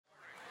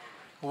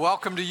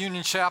Welcome to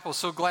Union Chapel.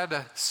 So glad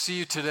to see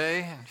you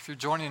today. And if you're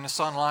joining us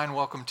online,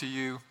 welcome to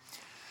you.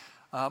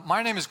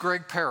 My name is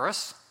Greg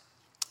Paris.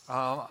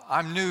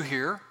 I'm new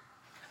here.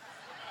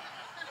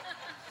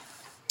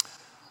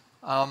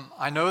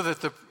 I know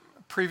that the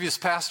previous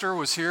pastor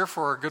was here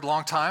for a good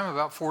long time,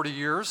 about 40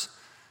 years.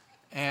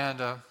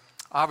 And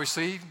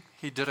obviously,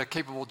 he did a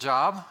capable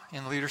job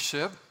in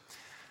leadership.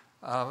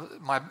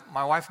 My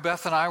wife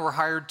Beth and I were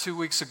hired 2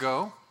 weeks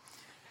ago.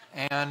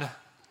 And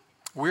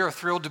we are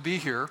thrilled to be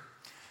here.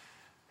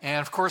 And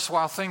of course,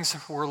 while things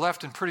were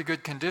left in pretty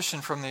good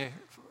condition from the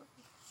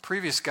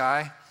previous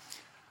guy,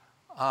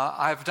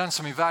 I've done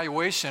some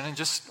evaluation and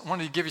just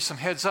wanted to give you some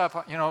heads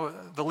up. You know,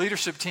 the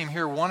leadership team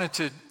here wanted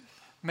to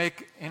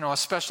make, a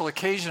special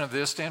occasion of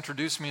this to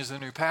introduce me as the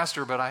new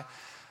pastor, but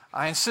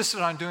I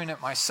insisted on doing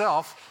it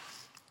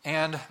myself.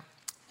 And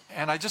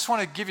I just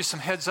want to give you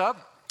some heads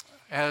up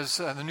as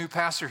the new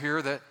pastor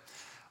here that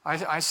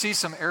I see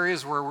some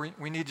areas where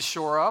we need to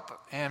shore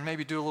up and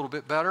maybe do a little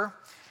bit better.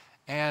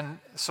 And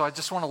so I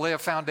just want to lay a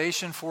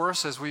foundation for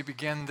us as we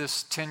begin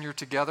this tenure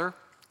together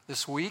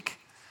this week.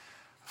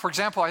 For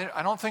example,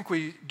 I don't think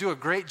we do a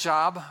great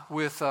job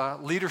with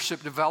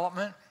leadership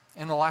development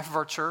in the life of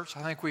our church.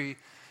 I think we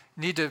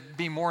need to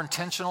be more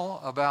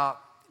intentional about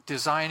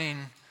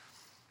designing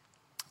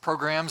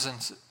programs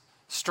and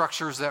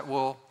structures that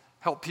will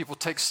help people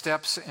take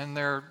steps in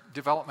their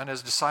development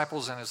as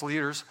disciples and as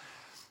leaders.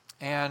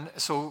 And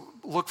so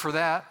look for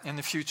that in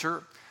the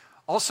future.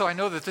 Also, I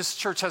know that this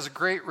church has a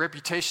great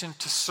reputation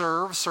to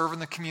serve in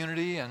the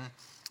community and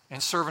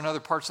serve in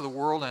other parts of the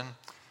world,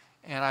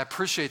 and I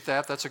appreciate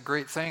that. That's a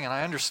great thing, and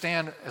I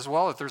understand as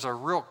well that there's a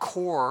real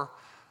core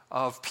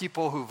of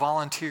people who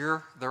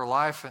volunteer their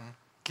life and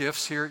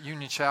gifts here at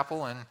Union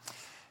Chapel,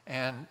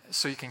 and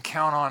so you can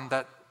count on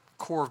that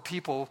core of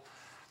people.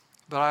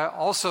 But I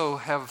also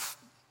have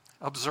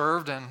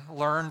observed and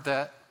learned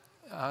that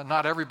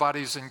not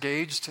everybody's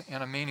engaged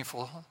in a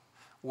meaningful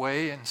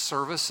way in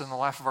service in the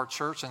life of our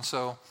church, and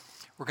so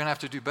we're going to have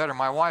to do better.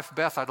 My wife,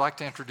 Beth, I'd like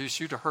to introduce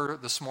you to her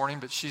this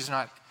morning, but she's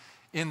not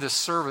in this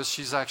service.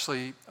 She's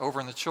actually over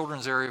in the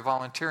children's area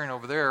volunteering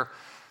over there,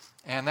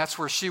 and that's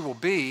where she will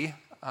be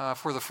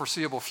for the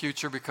foreseeable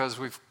future because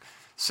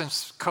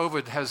since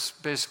COVID has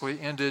basically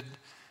ended,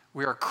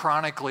 we are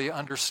chronically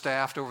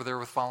understaffed over there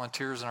with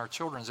volunteers in our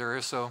children's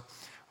area, so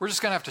we're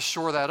just going to have to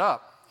shore that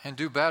up and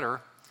do better.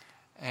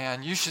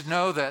 And you should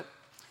know that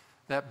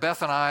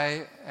Beth and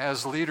I,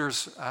 as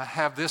leaders,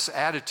 have this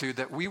attitude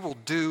that we will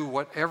do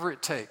whatever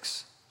it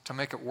takes to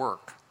make it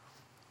work.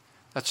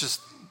 That's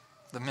just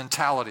the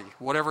mentality,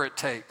 whatever it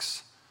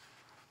takes.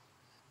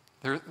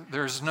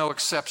 There's no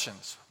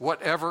exceptions.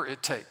 Whatever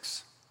it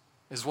takes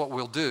is what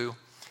we'll do.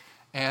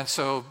 And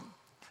so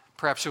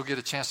perhaps you'll get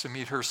a chance to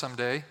meet her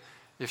someday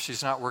if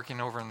she's not working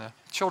over in the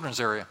children's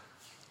area.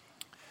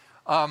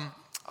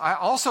 I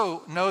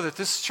also know that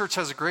this church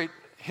has a great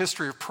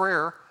history of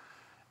prayer,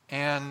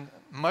 and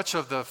much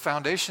of the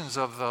foundations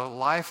of the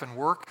life and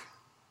work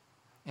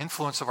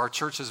influence of our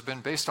church has been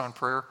based on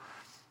prayer,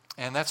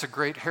 and that's a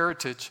great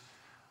heritage.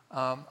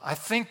 I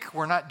think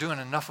we're not doing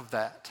enough of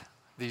that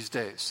these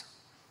days.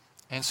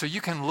 And so you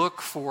can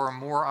look for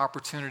more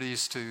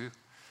opportunities to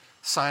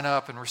sign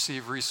up and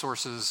receive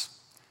resources,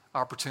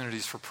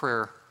 opportunities for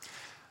prayer.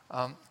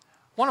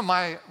 One of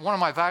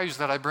my values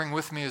that I bring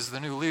with me as the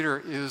new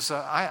leader is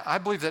I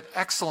believe that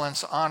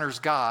excellence honors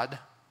God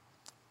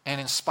and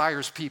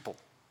inspires people.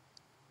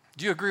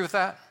 Do you agree with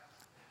that?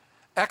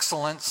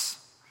 Excellence.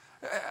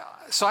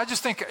 So I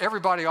just think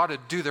everybody ought to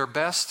do their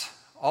best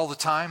all the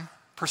time,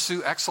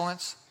 pursue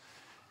excellence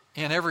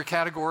in every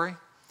category,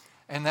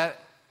 and that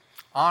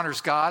honors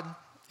God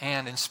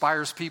and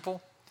inspires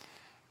people.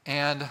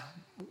 And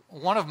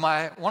one of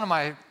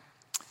my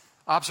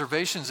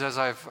observations as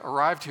I've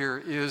arrived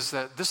here is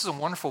that this is a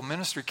wonderful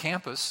ministry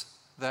campus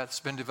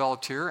that's been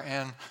developed here,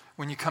 and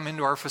when you come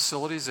into our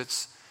facilities,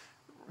 it's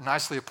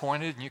nicely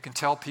appointed, and you can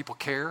tell people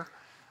care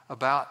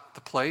about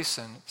the place,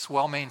 and it's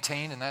well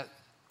maintained and that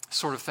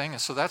sort of thing,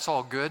 and so that's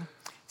all good.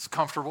 It's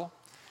comfortable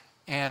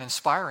and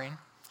inspiring.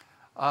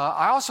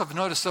 I also have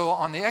noticed, though,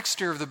 on the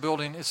exterior of the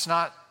building, it's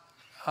not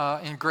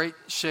in great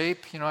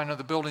shape. I know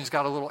the building's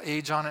got a little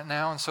age on it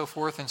now and so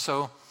forth, and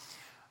so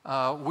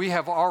we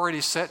have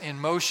already set in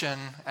motion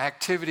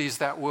activities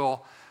that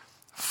will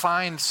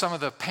find some of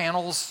the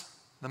panels,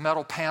 the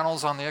metal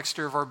panels on the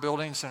exterior of our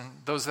buildings, and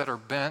those that are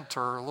bent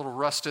or a little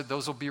rusted,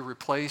 those will be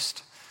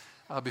replaced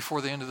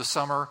before the end of the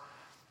summer,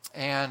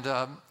 and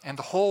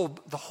the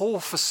whole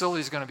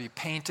facility is going to be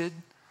painted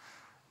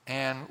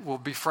and will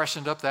be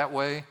freshened up that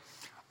way.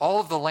 All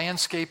of the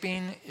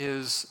landscaping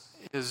is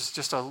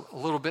just a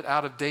little bit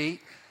out of date,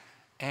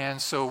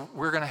 and so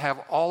we're going to have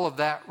all of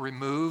that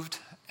removed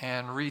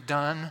and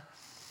redone.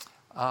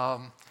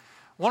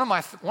 One of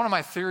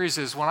my theories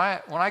is when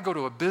I go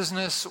to a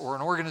business or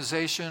an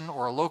organization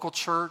or a local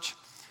church,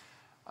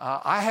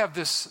 I have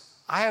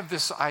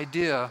this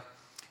idea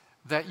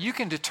that you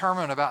can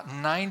determine about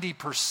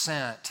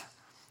 90%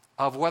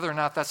 of whether or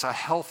not that's a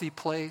healthy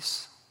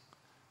place,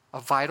 a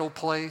vital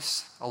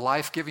place, a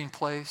life-giving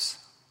place,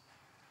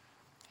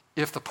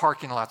 if the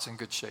parking lot's in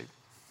good shape.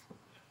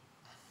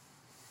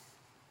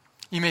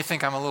 You may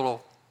think I'm a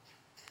little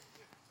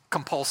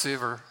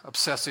compulsive or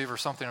obsessive or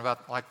something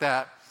like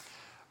that,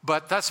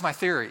 but that's my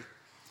theory,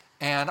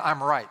 and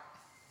I'm right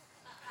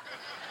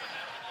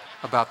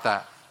about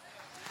that.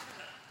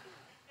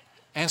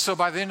 And so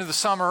by the end of the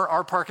summer,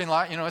 our parking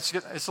lot,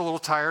 it's a little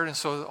tired, and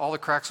so all the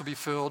cracks will be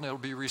filled, and it'll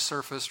be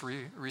resurfaced,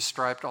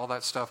 restriped, all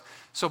that stuff.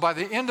 So by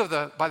the end of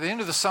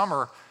the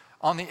summer,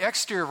 on the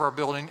exterior of our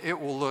building, it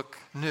will look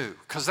new,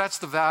 because that's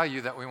the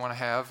value that we want to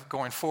have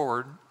going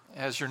forward.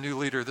 As your new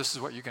leader, this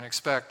is what you can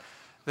expect,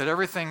 that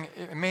everything,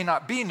 it may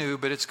not be new,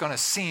 but it's going to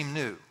seem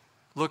new,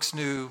 looks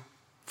new,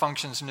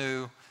 functions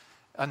new,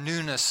 a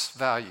newness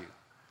value,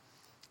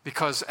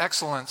 because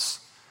excellence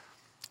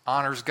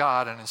honors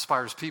God and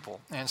inspires people.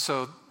 And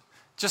so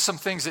just some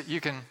things that you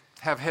can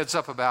have heads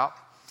up about.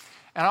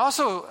 And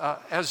also,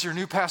 as your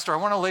new pastor, I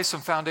want to lay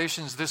some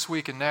foundations this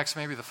week and next,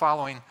 maybe the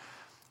following,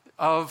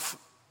 of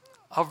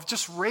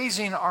just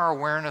raising our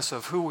awareness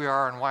of who we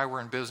are and why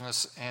we're in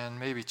business, and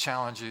maybe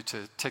challenge you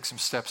to take some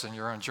steps in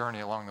your own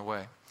journey along the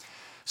way.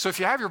 So if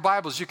you have your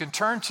Bibles, you can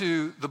turn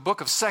to the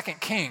book of 2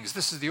 Kings.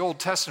 This is the Old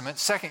Testament,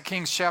 2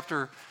 Kings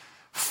chapter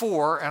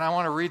 4, and I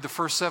want to read the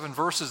first 7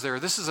 verses there.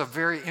 This is a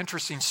very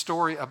interesting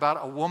story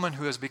about a woman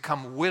who has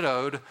become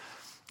widowed,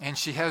 and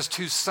she has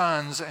 2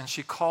 sons, and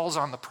she calls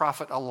on the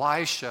prophet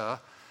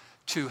Elisha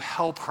to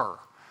help her.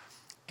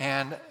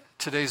 And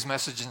today's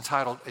message is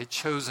entitled, A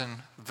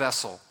Chosen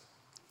Vessel.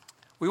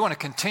 We want to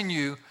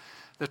continue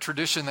the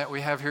tradition that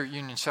we have here at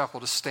Union Chapel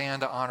to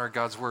stand to honor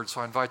God's word,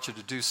 so I invite you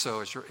to do so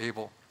as you're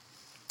able.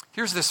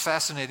 Here's this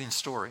fascinating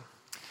story.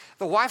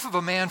 The wife of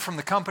a man from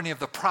the company of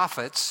the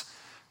prophets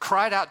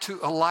cried out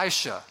to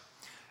Elisha,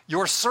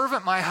 "Your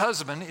servant, my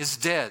husband, is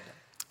dead,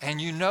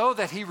 and you know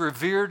that he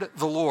revered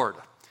the Lord.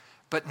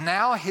 But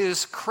now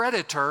his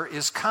creditor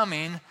is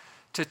coming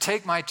to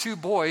take my 2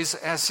 boys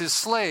as his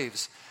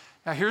slaves."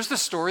 Now here's the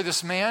story.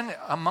 This man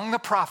among the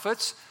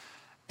prophets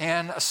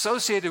and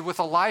associated with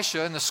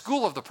Elisha in the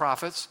school of the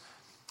prophets,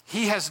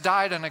 he has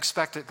died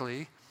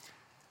unexpectedly,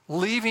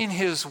 leaving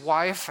his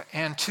wife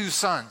and 2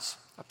 sons.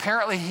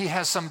 Apparently he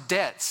has some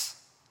debts.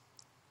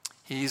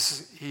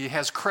 He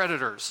has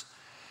creditors.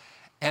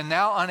 And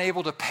now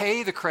unable to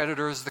pay the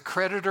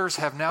creditors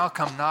have now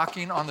come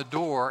knocking on the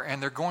door,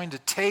 and they're going to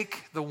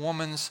take the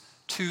woman's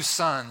 2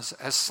 sons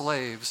as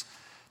slaves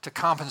to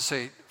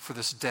compensate for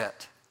this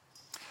debt.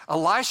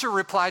 Elisha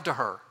replied to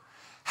her,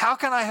 "How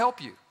can I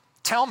help you?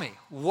 Tell me,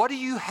 what do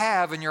you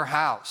have in your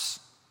house?"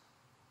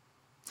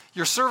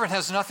 "Your servant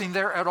has nothing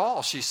there at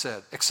all," she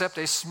said, "except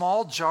a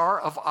small jar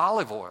of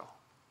olive oil."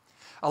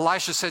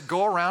 Elisha said,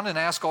 "Go around and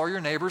ask all your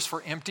neighbors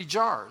for empty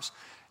jars.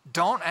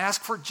 Don't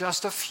ask for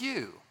just a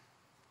few.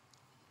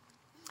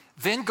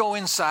 Then go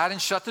inside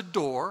and shut the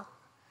door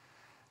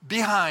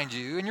behind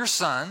you and your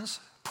sons.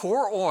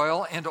 Pour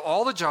oil into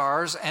all the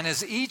jars, and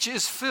as each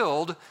is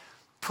filled,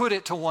 put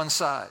it to one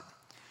side."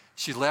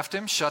 She left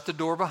him, shut the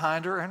door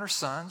behind her and her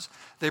sons.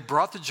 They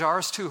brought the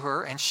jars to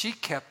her, and she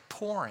kept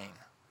pouring.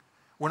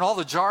 When all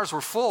the jars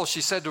were full,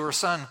 she said to her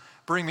son,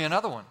 "Bring me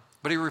another one."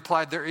 But he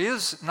replied, "There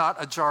is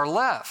not a jar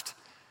left."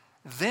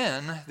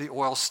 Then the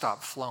oil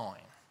stopped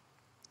flowing.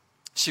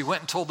 She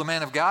went and told the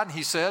man of God, and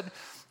he said,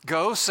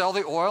 "Go, sell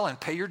the oil and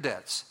pay your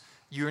debts.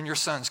 You and your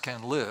sons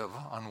can live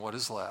on what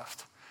is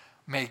left."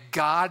 May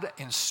God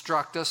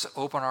instruct us,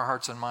 open our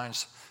hearts and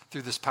minds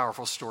through this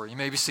powerful story. You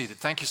may be seated.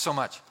 Thank you so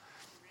much.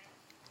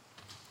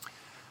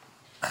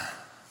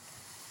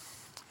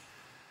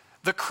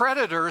 The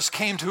creditors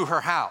came to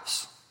her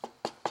house.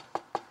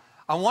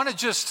 I want to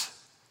just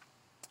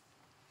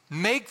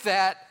make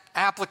that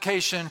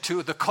application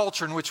to the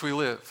culture in which we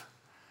live.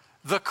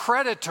 The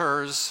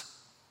creditors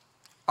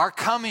are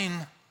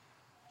coming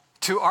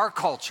to our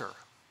culture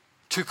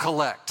to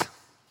collect,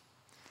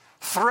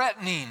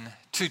 threatening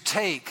to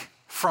take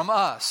from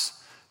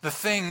us the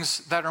things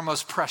that are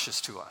most precious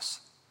to us.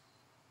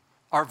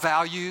 Our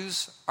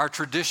values, our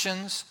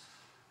traditions,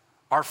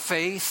 our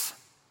faith,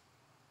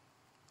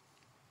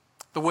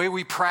 the way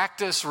we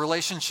practice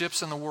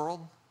relationships in the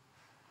world.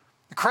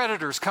 The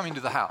creditors coming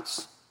to the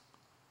house,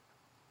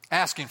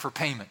 asking for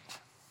payment.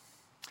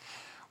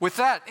 With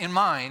that in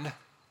mind,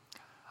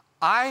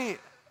 I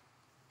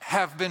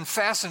have been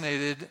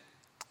fascinated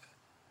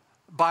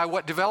by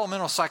what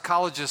developmental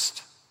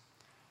psychologists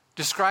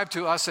describe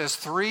to us as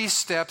 3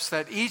 steps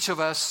that each of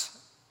us,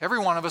 every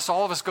one of us,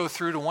 all of us go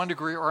through to one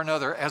degree or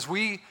another as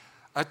we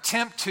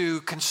attempt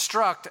to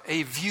construct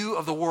a view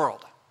of the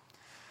world.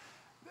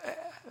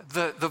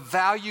 The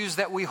values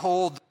that we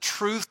hold, the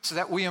truths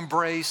that we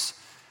embrace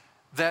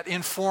that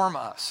inform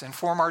us,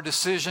 inform our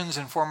decisions,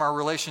 inform our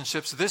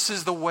relationships. This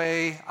is the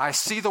way I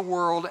see the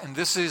world, and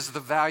this is the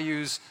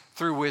values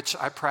through which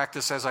I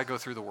practice as I go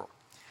through the world.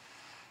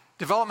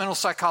 Developmental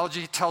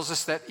psychology tells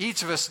us that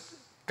each of us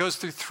goes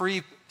through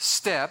 3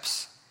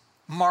 steps,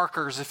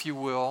 markers, if you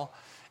will,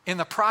 in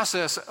the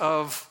process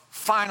of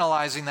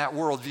finalizing that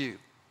worldview.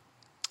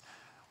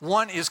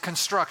 One is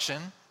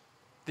construction,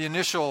 the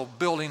initial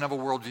building of a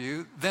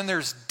worldview. Then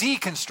there's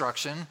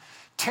deconstruction,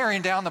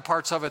 tearing down the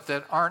parts of it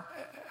that aren't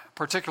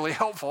particularly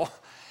helpful,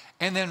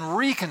 and then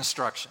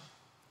reconstruction.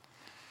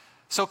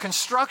 So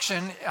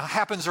construction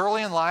happens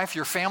early in life.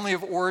 Your family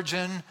of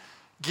origin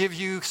give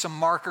you some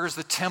markers,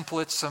 the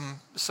templates,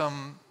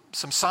 some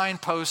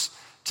signposts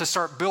to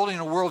start building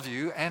a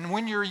worldview. And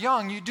when you're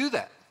young, you do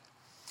that.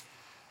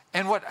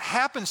 And what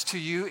happens to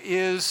you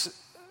is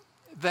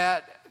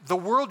that the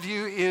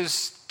worldview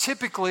is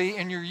typically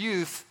in your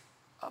youth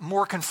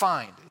more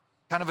confined,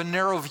 kind of a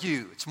narrow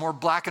view. It's more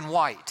black and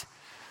white.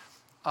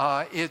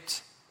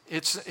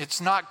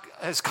 It's not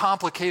as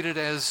complicated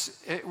as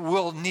it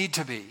will need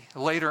to be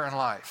later in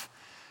life.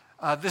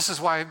 This is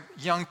why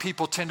young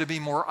people tend to be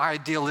more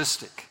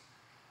idealistic,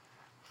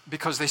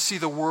 because they see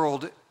the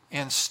world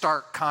in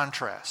stark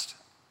contrast.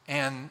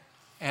 And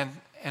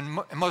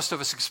most of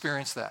us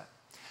experience that.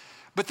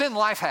 But then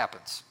life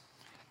happens,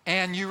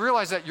 and you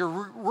realize that your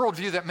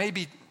worldview that may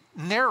be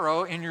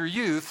narrow in your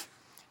youth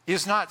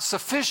is not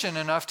sufficient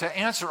enough to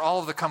answer all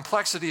of the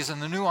complexities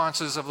and the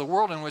nuances of the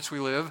world in which we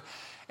live.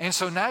 And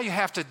so now you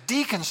have to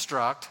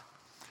deconstruct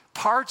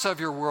parts of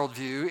your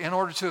worldview in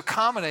order to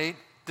accommodate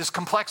this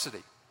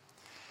complexity.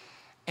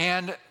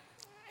 And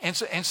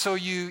so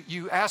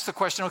you ask the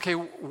question, okay,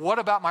 what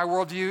about my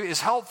worldview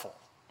is helpful?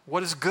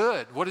 What is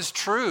good? What is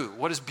true?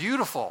 What is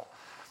beautiful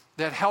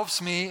that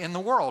helps me in the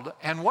world?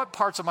 And what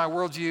parts of my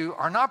worldview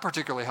are not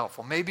particularly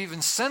helpful, maybe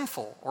even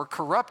sinful or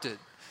corrupted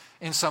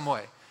in some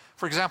way?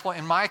 For example,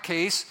 in my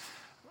case,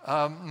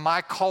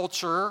 my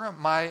culture,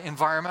 my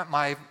environment,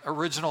 my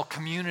original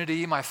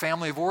community, my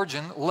family of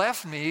origin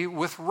left me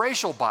with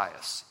racial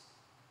bias.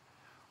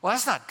 Well,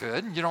 that's not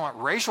good. You don't want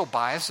racial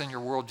bias in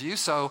your worldview,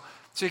 so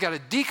you got to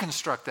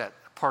deconstruct that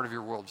part of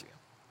your worldview.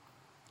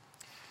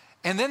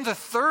 And then the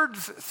third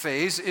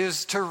phase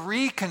is to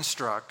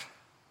reconstruct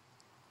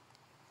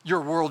your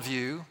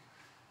worldview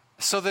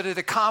so that it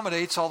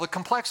accommodates all the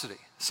complexity,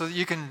 so that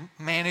you can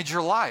manage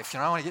your life.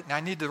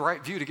 I need the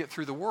right view to get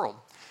through the world.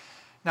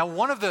 Now,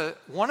 one of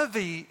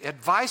the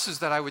advices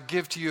that I would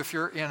give to you if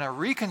you're in a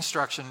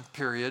reconstruction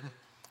period,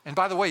 and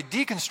by the way,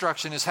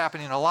 deconstruction is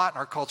happening a lot in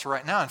our culture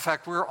right now. In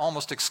fact, we're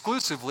almost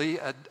exclusively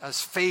a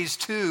phase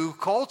 2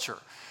 culture,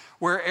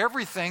 where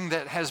everything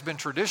that has been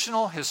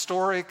traditional,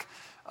 historic,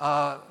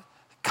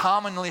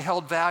 commonly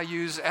held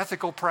values,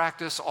 ethical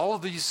practice, all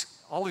these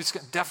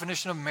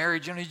definition of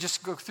marriage, you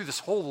just go through this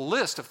whole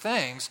list of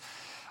things.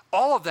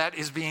 All of that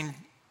is being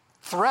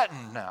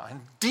threatened now and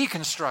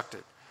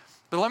deconstructed.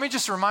 But let me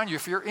just remind you,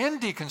 if you're in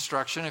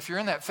deconstruction, if you're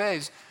in that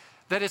phase,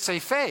 that it's a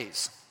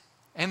phase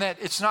and that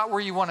it's not where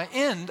you want to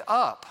end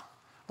up.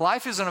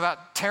 Life isn't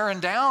about tearing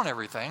down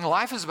everything.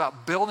 Life is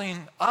about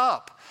building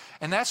up.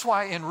 And that's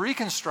why in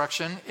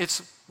reconstruction,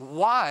 it's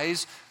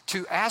wise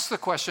to ask the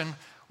question,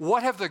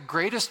 what have the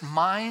greatest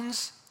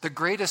minds, the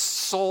greatest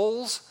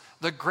souls,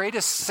 the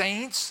greatest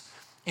saints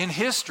in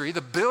history,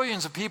 the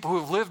billions of people who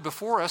have lived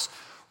before us,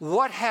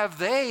 what have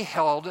they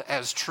held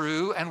as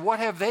true and what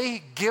have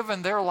they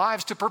given their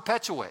lives to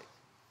perpetuate?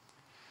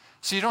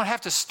 So you don't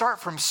have to start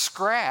from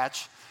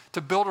scratch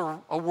to build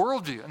a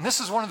worldview. And this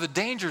is one of the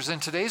dangers in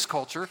today's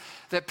culture,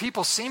 that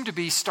people seem to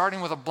be starting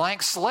with a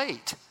blank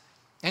slate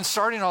and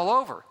starting all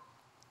over.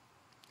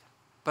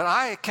 But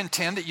I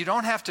contend that you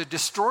don't have to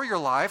destroy your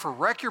life or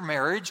wreck your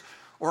marriage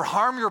or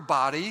harm your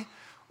body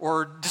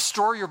or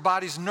destroy your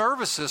body's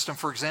nervous system,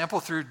 for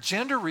example, through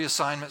gender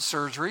reassignment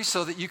surgery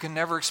so that you can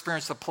never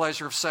experience the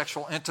pleasure of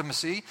sexual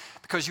intimacy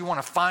because you want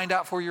to find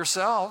out for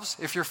yourselves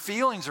if your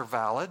feelings are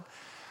valid.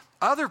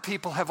 Other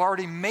people have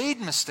already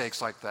made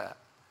mistakes like that.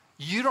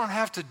 You don't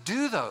have to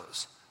do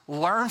those.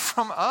 Learn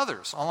from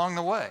others along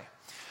the way.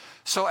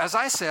 So as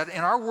I said,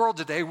 in our world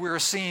today, we're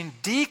seeing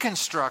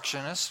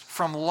deconstructionists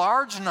from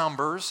large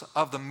numbers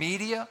of the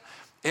media,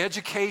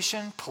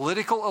 education,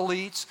 political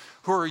elites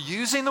who are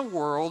using the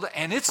world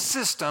and its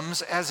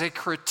systems as a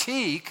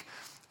critique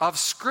of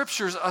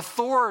Scripture's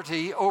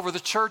authority over the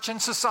church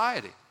and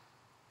society.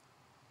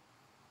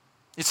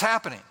 It's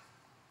happening.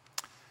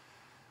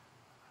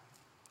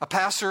 A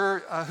pastor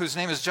whose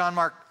name is John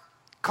Mark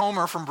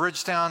Comer from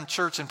Bridgetown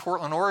Church in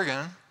Portland,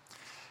 Oregon,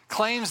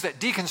 claims that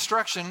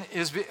deconstruction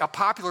is a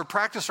popular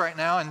practice right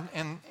now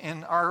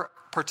in our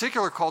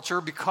particular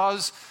culture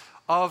because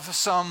of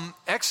some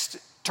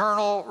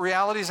external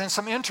realities and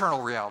some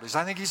internal realities.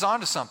 I think he's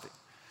onto something.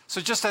 So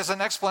just as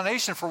an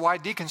explanation for why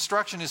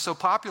deconstruction is so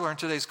popular in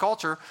today's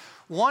culture,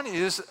 one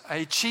is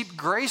a cheap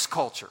grace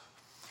culture,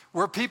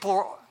 where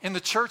people in the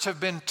church have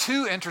been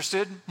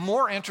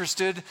more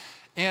interested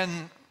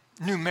in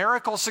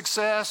numerical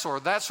success or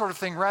that sort of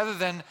thing, rather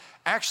than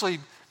actually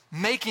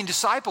making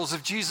disciples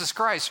of Jesus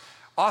Christ,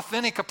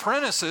 authentic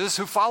apprentices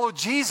who follow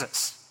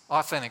Jesus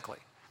authentically.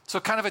 So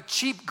kind of a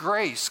cheap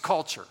grace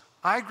culture.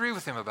 I agree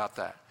with him about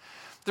that.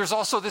 There's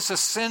also this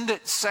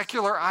ascendant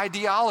secular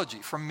ideology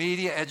from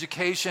media,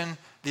 education,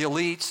 the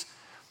elites,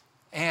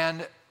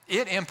 and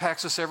it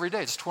impacts us every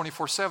day. It's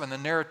 24/7. The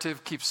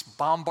narrative keeps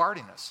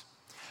bombarding us.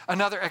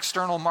 Another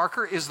external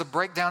marker is the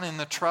breakdown in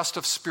the trust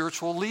of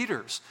spiritual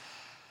leaders.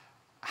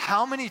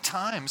 How many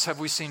times have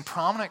we seen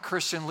prominent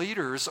Christian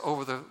leaders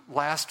over the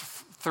last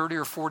 30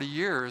 or 40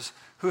 years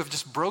who have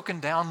just broken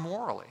down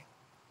morally?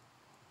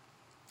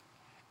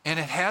 And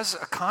it has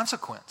a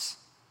consequence.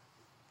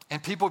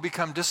 And people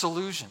become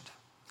disillusioned.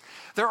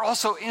 There are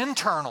also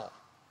internal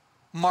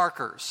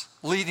markers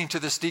leading to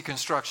this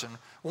deconstruction.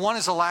 One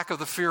is a lack of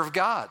the fear of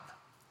God.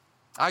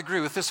 I agree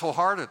with this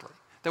wholeheartedly,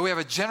 that we have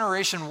a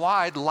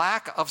generation-wide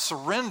lack of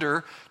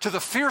surrender to the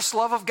fierce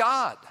love of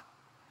God,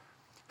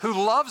 who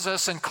loves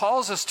us and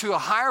calls us to a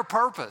higher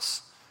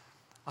purpose,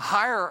 a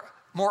higher,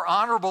 more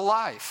honorable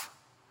life.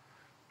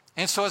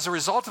 And so as a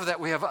result of that,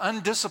 we have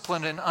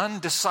undisciplined and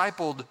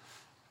undiscipled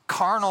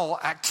carnal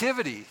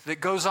activity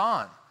that goes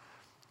on.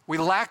 We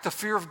lack the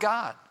fear of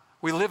God.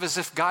 We live as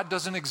if God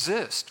doesn't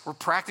exist. We're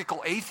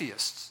practical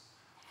atheists.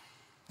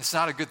 It's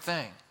not a good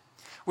thing.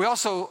 We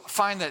also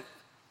find that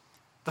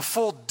the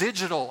full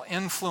digital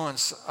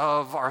influence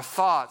of our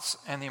thoughts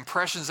and the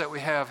impressions that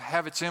we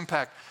have its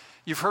impact.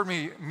 You've heard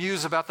me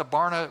muse about the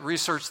Barna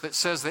research that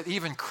says that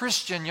even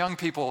Christian young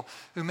people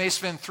who may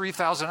spend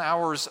 3,000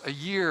 hours a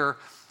year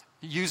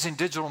using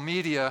digital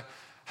media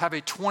have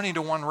a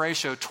 20-to-1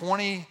 ratio,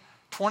 20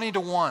 to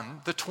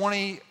 1, the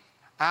 20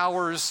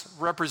 hours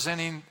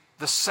representing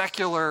the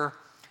secular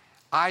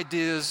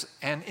ideas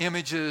and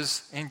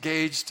images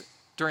engaged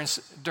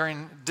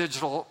during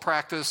digital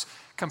practice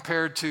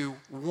compared to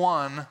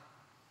 1.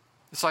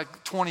 It's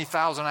like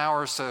 20,000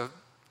 hours to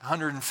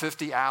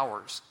 150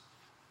 hours.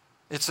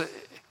 It's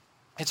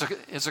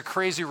a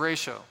crazy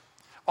ratio.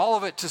 All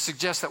of it to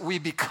suggest that we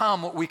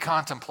become what we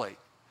contemplate.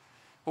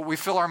 What we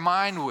fill our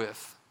mind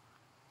with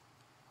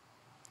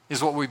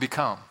is what we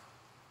become.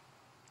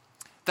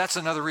 That's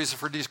another reason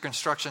for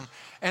deconstruction.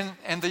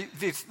 And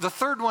the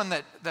third one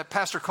that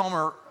Pastor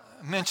Comer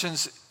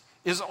mentions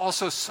is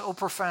also so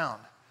profound.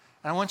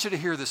 And I want you to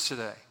hear this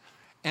today.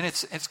 And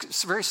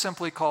it's very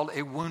simply called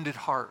a wounded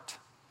heart.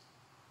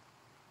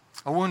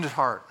 A wounded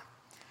heart.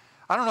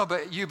 I don't know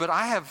about you, but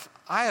I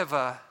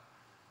have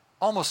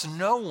almost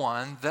no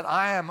one that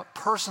I am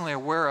personally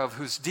aware of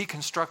who's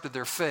deconstructed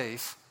their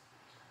faith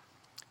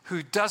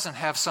who doesn't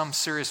have some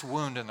serious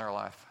wound in their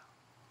life.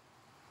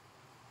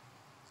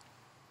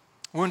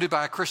 Wounded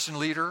by a Christian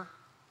leader,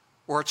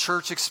 or a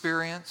church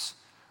experience,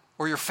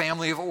 or your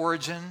family of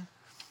origin,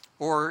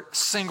 or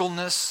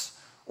singleness,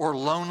 or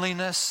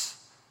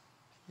loneliness.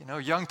 You know,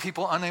 young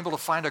people unable to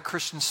find a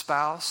Christian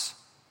spouse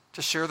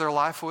to share their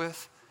life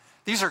with.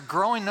 These are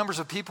growing numbers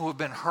of people who have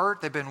been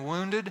hurt, they've been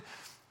wounded,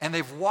 and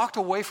they've walked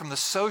away from the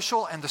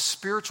social and the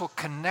spiritual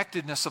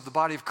connectedness of the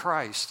body of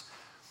Christ.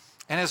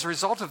 And as a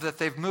result of that,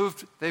 they've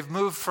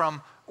moved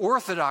from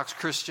Orthodox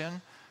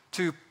Christian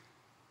to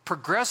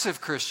progressive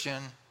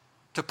Christian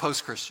to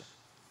post-Christian.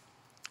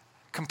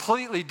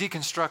 Completely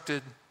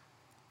deconstructed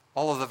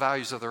all of the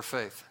values of their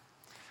faith.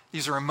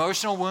 These are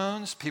emotional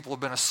wounds. People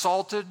have been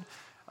assaulted.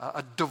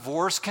 A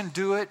divorce can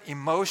do it.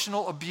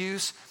 Emotional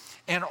abuse.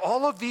 And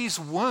all of these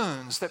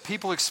wounds that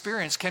people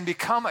experience can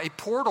become a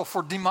portal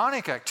for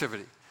demonic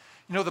activity.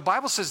 You know, the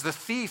Bible says the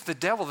thief, the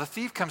devil, the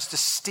thief comes to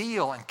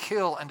steal and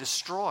kill and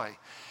destroy.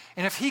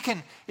 And if he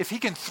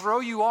can throw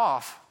you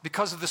off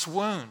because of this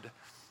wound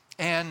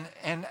and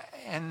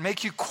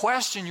make you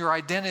question your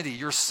identity,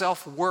 your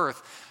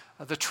self-worth,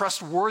 the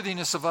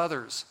trustworthiness of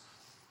others,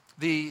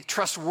 the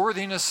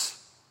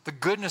trustworthiness, the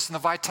goodness and the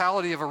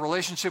vitality of a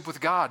relationship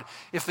with God,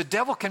 if the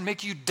devil can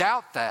make you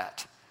doubt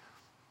that,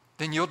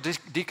 then you'll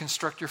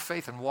deconstruct your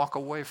faith and walk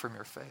away from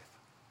your faith.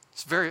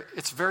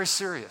 It's very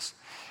serious.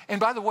 And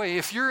by the way,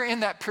 if you're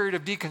in that period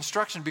of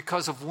deconstruction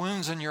because of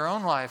wounds in your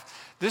own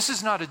life, this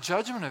is not a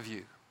judgment of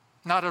you,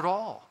 not at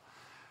all.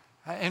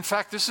 In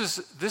fact, this is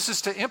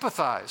to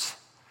empathize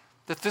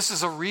that this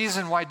is a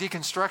reason why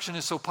deconstruction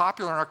is so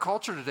popular in our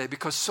culture today,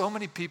 because so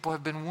many people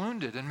have been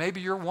wounded, and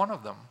maybe you're one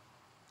of them.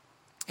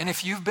 And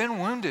if you've been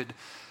wounded,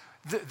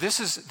 this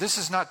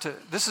is not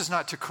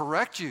to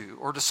correct you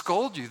or to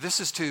scold you. This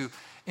is to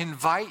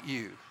invite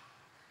you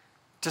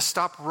to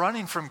stop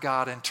running from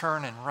God and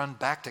turn and run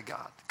back to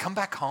God. Come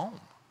back home.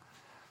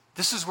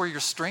 This is where your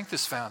strength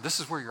is found. This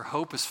is where your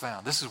hope is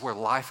found. This is where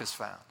life is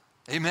found.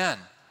 Amen.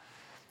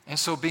 And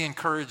so be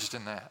encouraged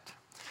in that.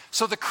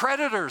 So the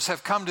creditors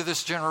have come to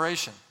this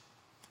generation,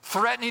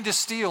 threatening to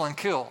steal and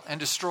kill and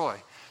destroy,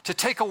 to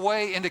take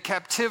away into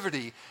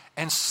captivity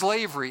and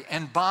slavery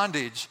and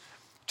bondage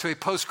to a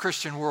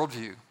post-Christian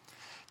worldview.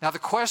 Now the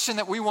question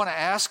that we want to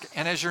ask,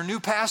 and as your new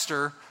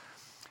pastor,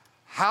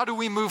 how do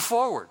we move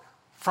forward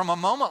from a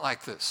moment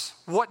like this?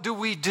 What do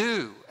we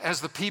do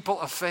as the people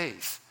of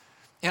faith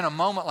in a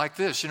moment like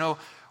this? You know,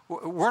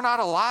 we're not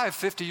alive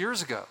 50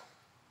 years ago.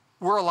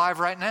 We're alive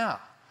right now.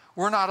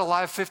 We're not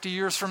alive 50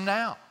 years from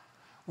now.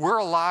 We're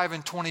alive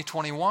in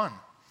 2021.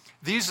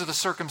 These are the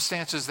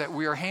circumstances that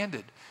we are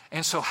handed.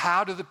 And so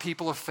how do the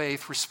people of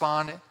faith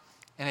respond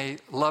in a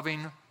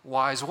loving,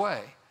 wise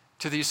way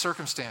to these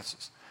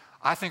circumstances?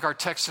 I think our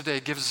text today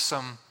gives us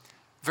some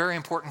very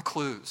important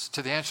clues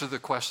to the answer to the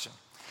question.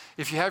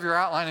 If you have your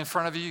outline in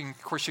front of you,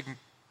 of course you can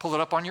pull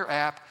it up on your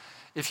app.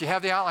 If you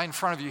have the outline in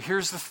front of you,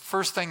 here's the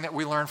first thing that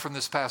we learn from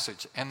this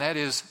passage, and that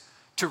is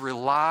to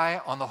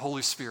rely on the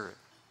Holy Spirit.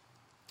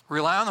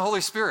 Rely on the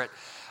Holy Spirit.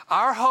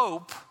 Our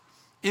hope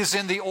is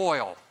in the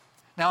oil.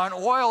 Now, an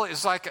oil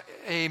is like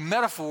a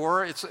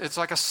metaphor. It's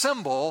like a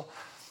symbol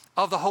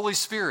of the Holy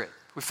Spirit.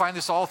 We find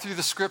this all through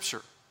the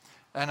Scripture.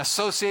 An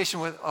association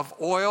of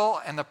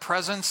oil and the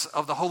presence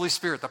of the Holy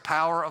Spirit, the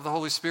power of the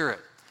Holy Spirit,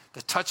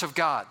 the touch of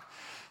God.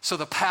 So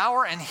the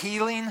power and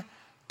healing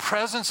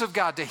presence of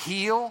God to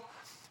heal,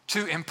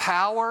 to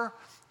empower,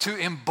 to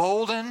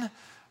embolden,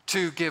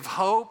 to give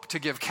hope, to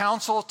give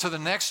counsel to the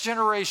next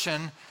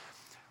generation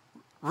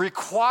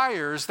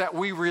requires that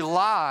we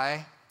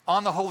rely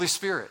on the Holy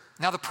Spirit.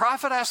 Now the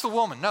prophet asked the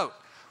woman, note,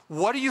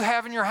 what do you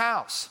have in your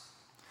house?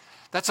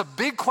 That's a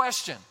big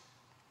question.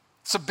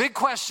 It's a big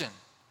question.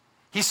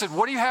 He said,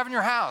 what do you have in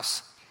your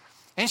house?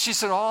 And she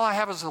said, all I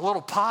have is a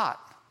little pot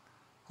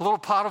of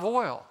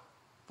oil,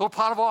 a little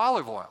pot of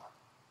olive oil.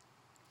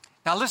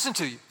 Now listen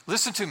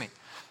to me.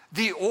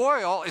 The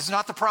oil is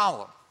not the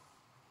problem.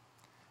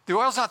 The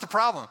oil is not the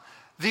problem.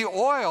 The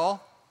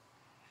oil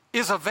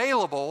is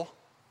available,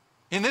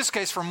 in this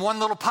case, from one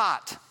little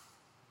pot.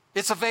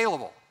 It's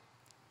available.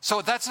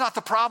 So that's not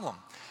the problem.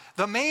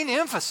 The main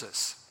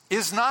emphasis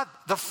is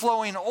not the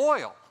flowing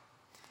oil.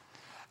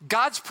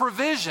 God's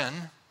provision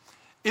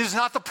is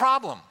not the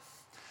problem.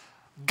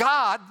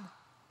 God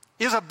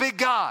is a big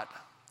God.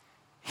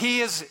 He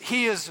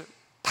is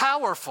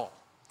powerful.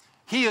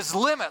 He is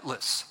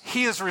limitless.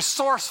 He is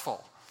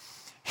resourceful.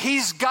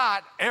 He's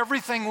got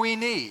everything we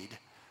need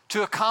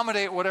to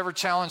accommodate whatever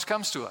challenge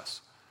comes to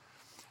us.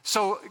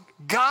 So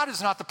God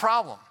is not the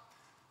problem.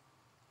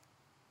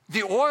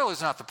 The oil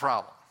is not the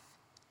problem.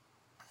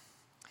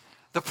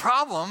 The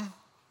problem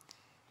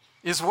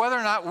is whether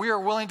or not we are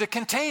willing to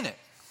contain it.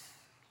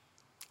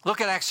 Look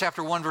at Acts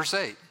chapter 1, verse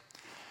 8.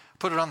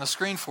 Put it on the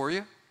screen for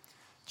you.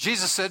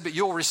 Jesus said, but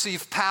you'll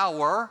receive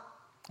power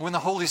when the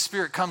Holy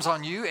Spirit comes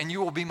on you, and you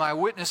will be my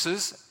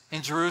witnesses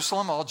in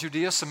Jerusalem, all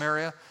Judea,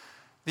 Samaria,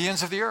 the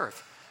ends of the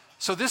earth.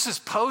 So this is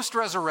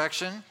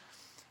post-resurrection,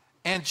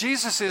 and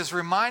Jesus is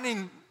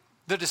reminding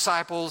the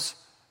disciples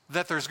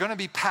that there's going to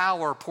be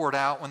power poured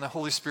out when the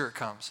Holy Spirit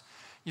comes.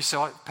 You say,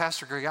 oh,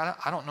 Pastor Greg,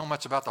 I don't know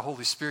much about the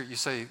Holy Spirit. You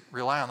say,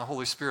 rely on the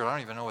Holy Spirit. I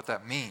don't even know what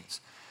that means.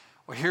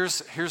 Well, here's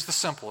the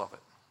simple of it.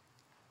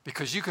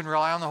 Because you can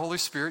rely on the Holy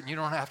Spirit and you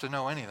don't have to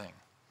know anything.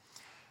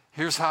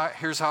 Here's how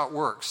it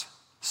works.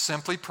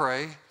 Simply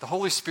pray. The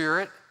Holy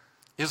Spirit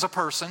is a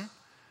person.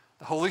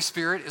 The Holy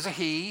Spirit is a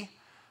He.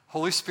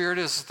 Holy Spirit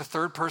is the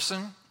third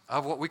person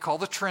of what we call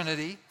the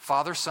Trinity,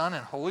 Father, Son,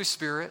 and Holy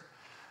Spirit.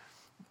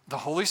 The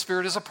Holy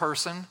Spirit is a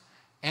person,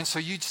 and so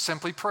you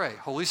simply pray,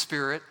 Holy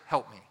Spirit,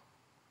 help me.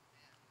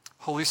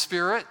 Holy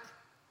Spirit,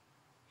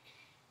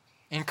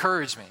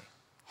 encourage me.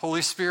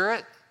 Holy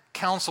Spirit,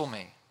 counsel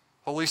me.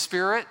 Holy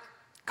Spirit,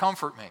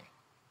 comfort me.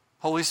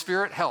 Holy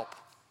Spirit, help.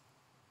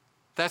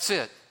 That's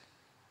it.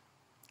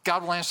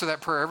 God will answer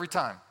that prayer every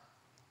time.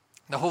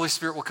 The Holy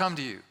Spirit will come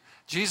to you.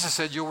 Jesus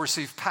said you'll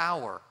receive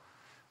power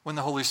when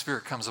the Holy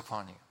Spirit comes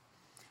upon you.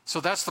 So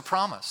that's the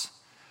promise.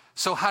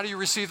 So how do you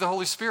receive the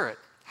Holy Spirit?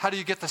 How do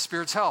you get the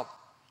Spirit's help?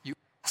 You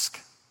ask.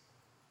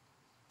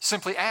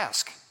 Simply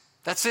ask.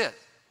 That's it.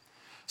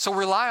 So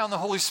rely on the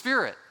Holy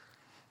Spirit.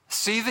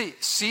 See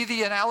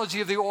the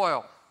analogy of the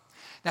oil.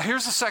 Now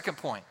here's the second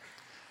point.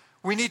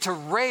 We need to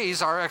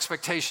raise our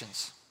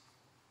expectations.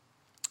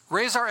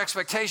 Raise our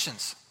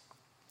expectations.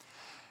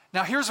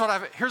 Now here's what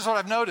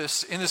I've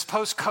noticed in this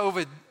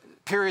post-COVID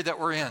period that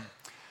we're in.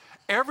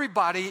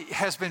 Everybody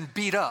has been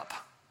beat up.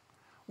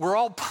 We're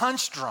all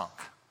punch drunk.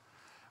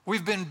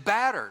 We've been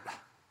battered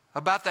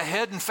about the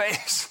head and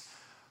face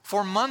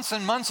for months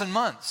and months and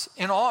months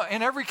in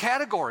every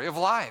category of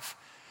life.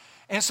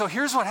 And so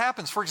here's what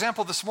happens. For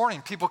example, this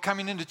morning, people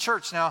coming into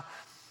church. Now,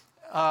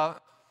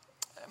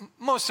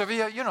 most of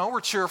you,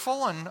 we're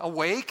cheerful and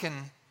awake and,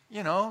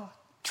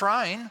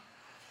 trying.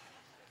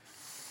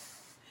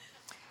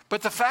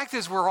 But the fact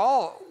is we're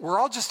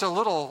all just a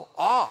little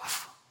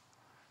off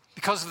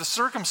because of the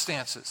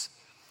circumstances.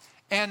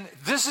 And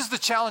this is the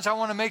challenge I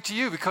want to make to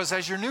you, because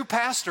as your new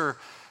pastor,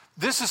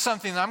 this is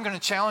something that I'm going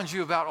to challenge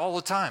you about all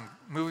the time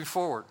moving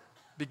forward,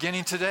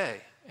 beginning today.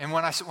 And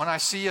when I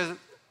see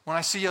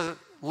you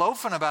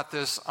loafing about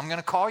this, I'm going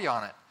to call you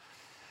on it.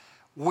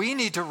 We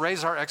need to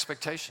raise our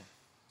expectation.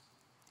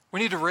 We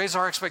need to raise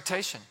our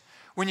expectation.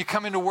 When you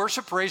come into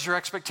worship, raise your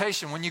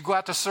expectation. When you go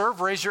out to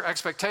serve, raise your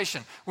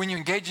expectation. When you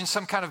engage in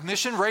some kind of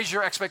mission, raise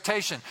your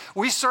expectation.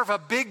 We serve a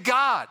big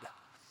God.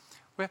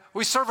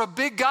 We serve a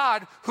big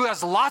God who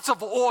has lots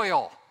of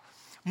oil,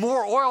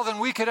 more oil than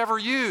we could ever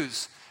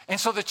use. And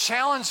so the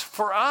challenge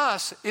for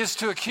us is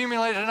to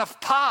accumulate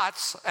enough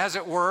pots, as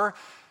it were,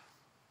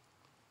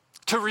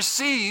 to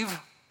receive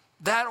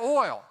that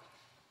oil.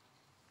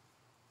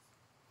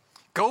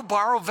 Go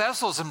borrow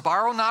vessels and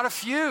borrow not a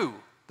few,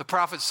 the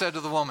prophet said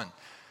to the woman.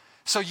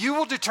 So you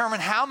will determine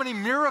how many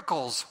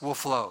miracles will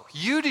flow.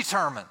 You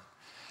determine.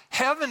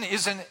 Heaven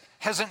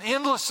has an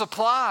endless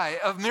supply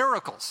of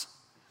miracles.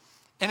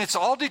 And it's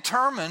all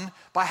determined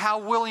by how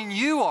willing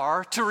you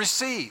are to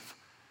receive.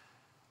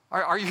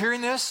 Are you hearing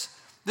this?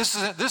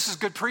 This is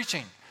good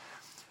preaching.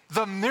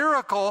 The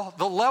miracle,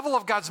 the level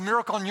of God's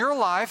miracle in your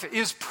life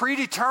is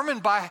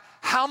predetermined by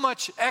how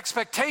much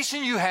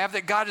expectation you have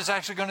that God is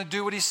actually going to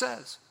do what He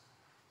says.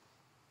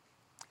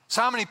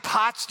 So how many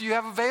pots do you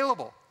have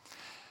available?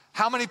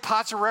 How many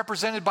pots are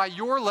represented by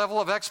your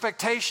level of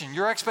expectation,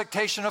 your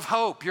expectation of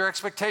hope, your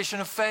expectation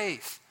of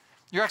faith,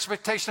 your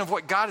expectation of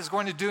what God is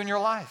going to do in your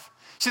life?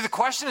 See, the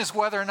question is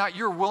whether or not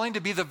you're willing to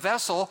be the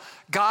vessel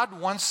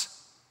God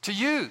wants to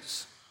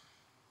use.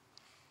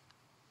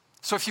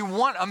 So if you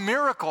want a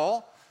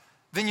miracle,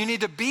 then you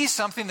need to be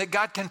something that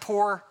God can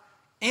pour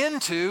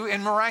into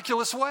in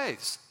miraculous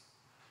ways.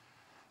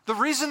 The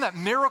reason that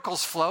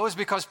miracles flow is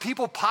because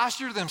people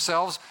posture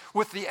themselves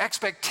with the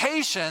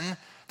expectation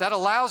that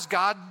allows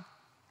God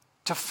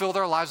to fill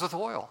their lives with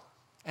oil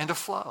and to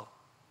flow.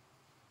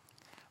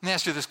 Let me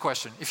ask you this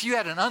question. If you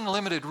had an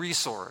unlimited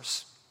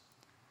resources,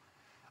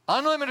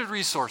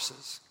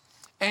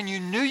 and you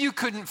knew you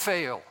couldn't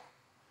fail,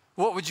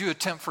 what would you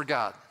attempt for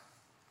God?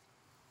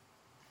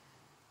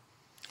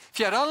 If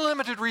you had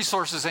unlimited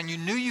resources and you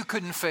knew you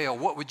couldn't fail,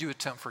 what would you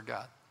attempt for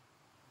God?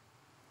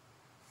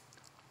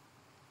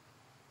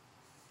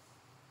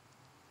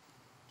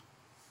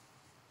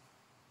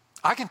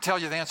 I can tell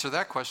you the answer to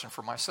that question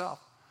for myself.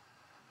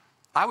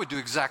 I would do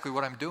exactly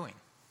what I'm doing.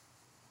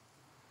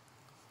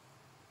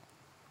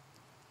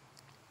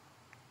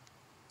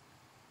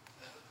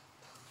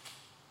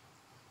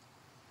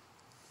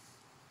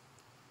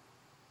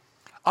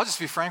 I'll just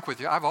be frank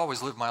with you. I've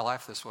always lived my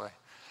life this way.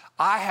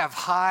 I have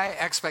high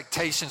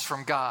expectations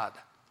from God.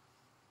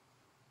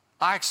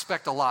 I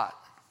expect a lot.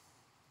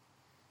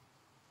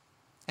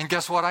 And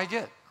guess what I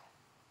get?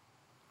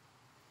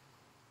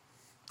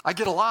 I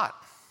get a lot.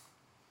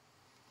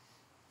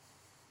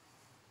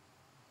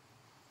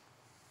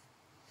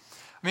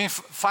 I mean,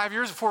 4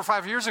 or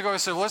 5 years ago, I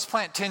said, well, let's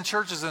plant 10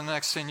 churches in the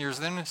next 10 years.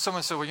 Then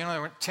someone said,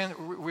 well,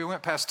 we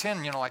went past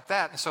 10, like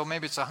that, and so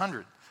maybe it's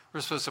 100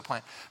 we're supposed to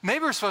plant.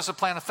 Maybe we're supposed to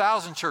plant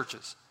 1,000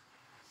 churches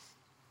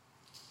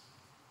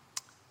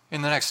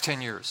in the next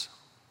 10 years.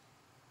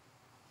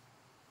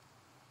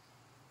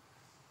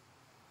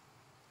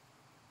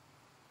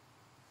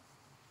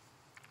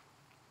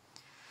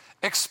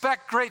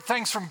 Expect great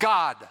things from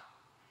God.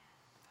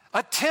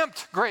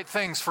 Attempt great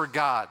things for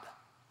God.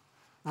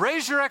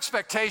 Raise your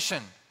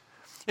expectation.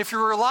 If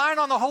you're relying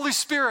on the Holy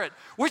Spirit,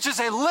 which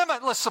is a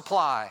limitless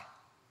supply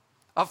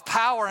of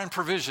power and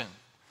provision,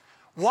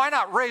 why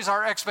not raise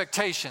our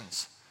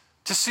expectations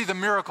to see the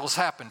miracles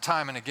happen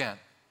time and again?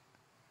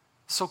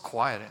 It's so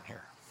quiet in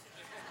here.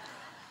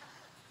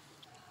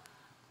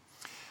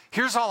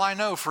 Here's all I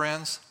know,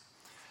 friends,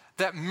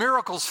 that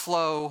miracles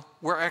flow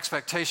where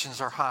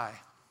expectations are high.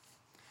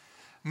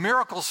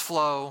 Miracles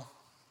flow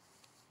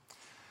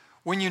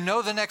when you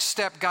know the next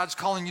step God's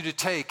calling you to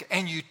take,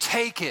 and you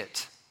take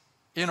it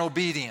in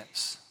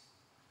obedience.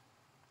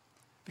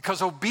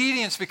 Because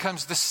obedience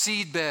becomes the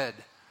seedbed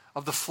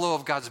of the flow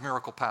of God's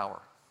miracle power.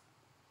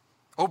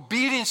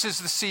 Obedience is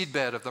the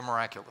seedbed of the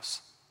miraculous.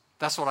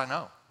 That's what I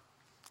know.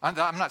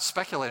 I'm not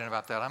speculating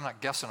about that. I'm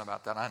not guessing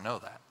about that. I know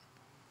that.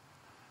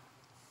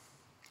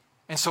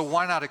 And so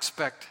why not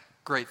expect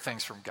great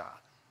things from God?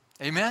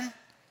 Amen?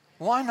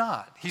 Why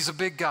not? He's a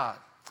big God.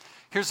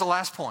 Here's the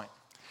last point.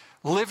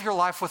 Live your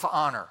life with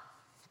honor.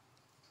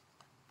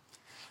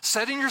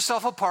 Setting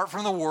yourself apart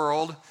from the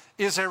world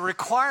is a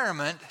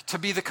requirement to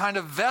be the kind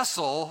of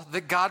vessel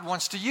that God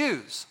wants to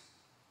use.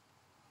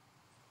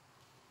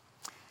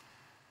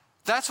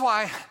 That's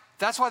why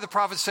the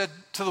prophet said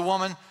to the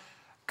woman,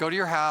 go to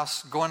your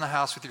house, go in the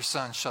house with your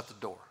son, shut the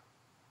door.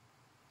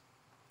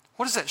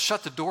 What is that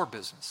shut the door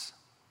business?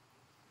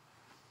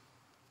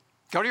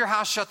 Go to your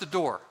house, shut the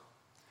door,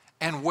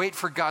 and wait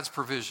for God's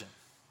provision.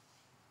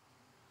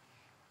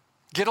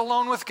 Get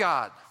alone with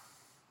God.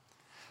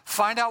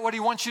 Find out what he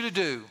wants you to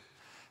do.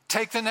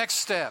 Take the next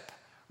step.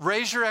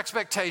 Raise your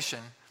expectation.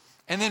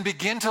 And then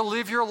begin to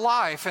live your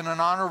life in an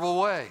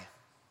honorable way.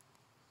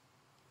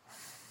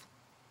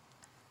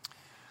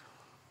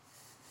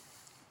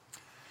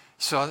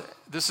 So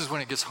this is when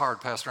it gets hard,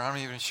 Pastor. I'm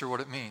not even sure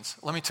what it means.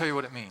 Let me tell you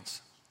what it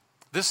means.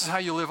 This is how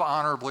you live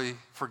honorably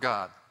for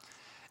God.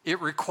 It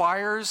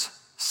requires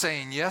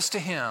saying yes to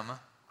him,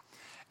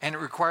 and it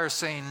requires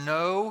saying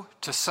no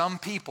to some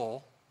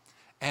people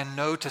and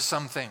no to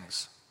some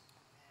things.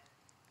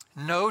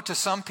 No to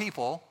some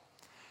people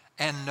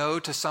and no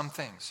to some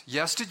things.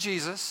 Yes to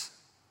Jesus,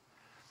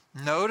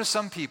 no to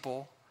some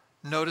people,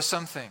 no to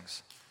some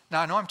things.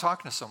 Now, I know I'm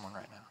talking to someone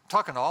right now. I'm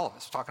talking to all of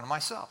us, I'm talking to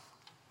myself.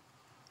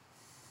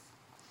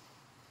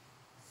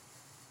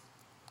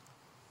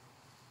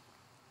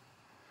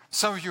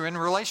 Some of you are in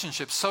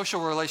relationships,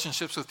 social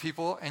relationships with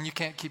people, and you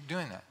can't keep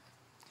doing that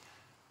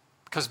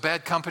because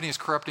bad company is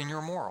corrupting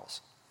your morals.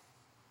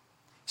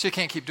 So you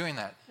can't keep doing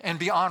that. And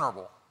be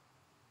honorable.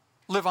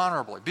 Live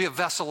honorably. Be a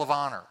vessel of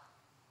honor.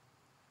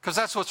 Because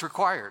that's what's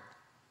required.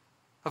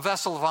 A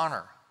vessel of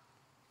honor.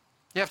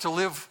 You have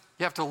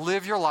to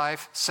live your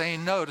life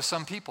saying no to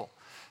some people.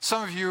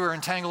 Some of you are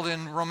entangled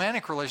in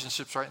romantic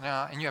relationships right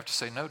now, and you have to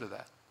say no to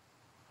that.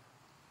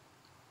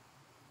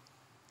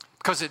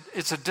 Because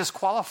it's a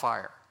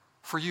disqualifier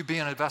for you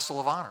being a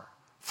vessel of honor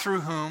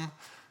through whom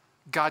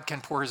God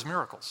can pour his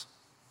miracles.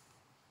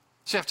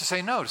 So you have to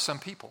say no to some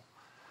people.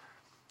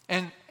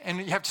 And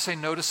you have to say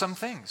no to some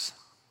things.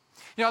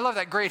 You know, I love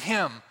that great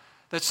hymn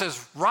that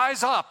says,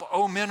 rise up,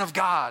 O men of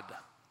God.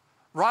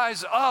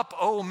 Rise up,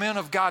 O men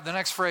of God. The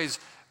next phrase,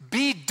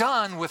 be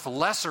done with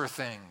lesser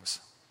things.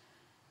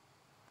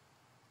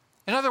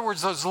 In other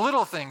words, those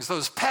little things,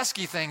 those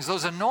pesky things,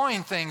 those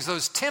annoying things,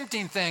 those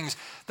tempting things,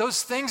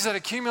 those things that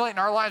accumulate in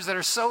our lives that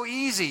are so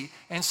easy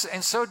and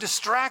so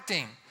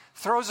distracting,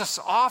 throws us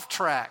off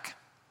track.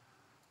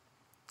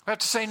 We have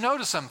to say no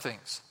to some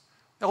things,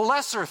 the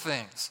lesser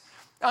things,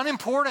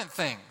 unimportant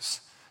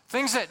things,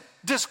 things that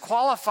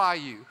disqualify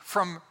you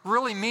from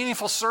really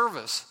meaningful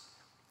service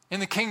in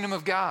the kingdom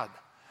of God.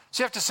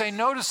 So you have to say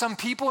no to some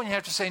people and you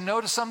have to say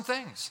no to some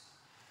things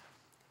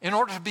in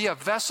order to be a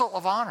vessel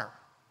of honor.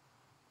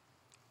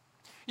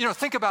 You know,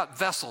 think about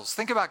vessels.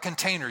 Think about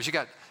containers. You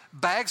got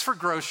bags for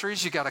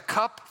groceries. You got a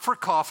cup for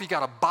coffee. You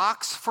got a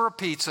box for a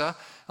pizza.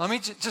 Let me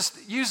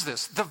just use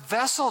this. The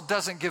vessel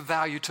doesn't give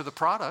value to the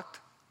product.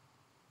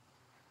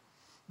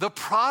 The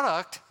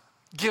product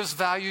gives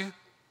value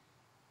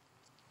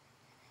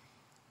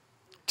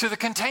to the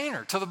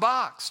container, to the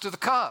box, to the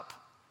cup.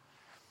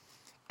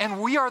 And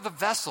we are the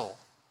vessel.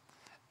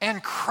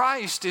 And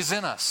Christ is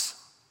in us.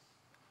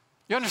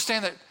 You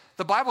understand that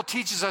the Bible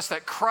teaches us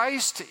that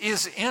Christ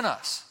is in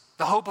us.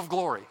 The hope of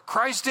glory.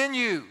 Christ in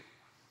you.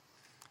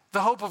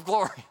 The hope of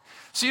glory.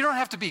 So you don't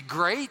have to be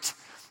great.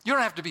 You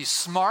don't have to be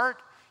smart.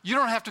 You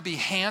don't have to be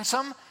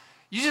handsome.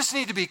 You just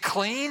need to be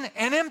clean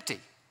and empty.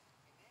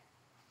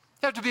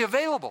 You have to be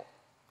available,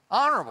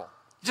 honorable.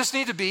 You just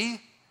need to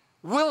be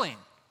willing.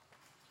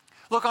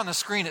 Look on the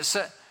screen. It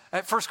said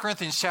at 1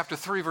 Corinthians chapter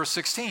 3, verse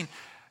 16,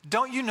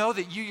 don't you know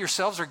that you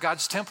yourselves are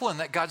God's temple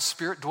and that God's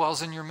Spirit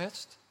dwells in your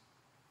midst?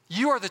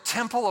 You are the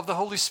temple of the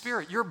Holy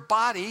Spirit. Your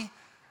body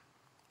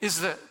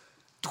is the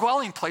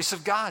dwelling place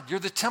of God. You're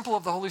the temple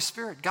of the Holy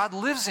Spirit. God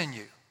lives in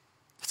you.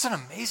 It's an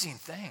amazing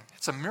thing.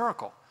 It's a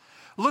miracle.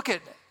 Look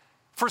at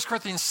 1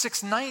 Corinthians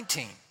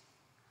 6:19.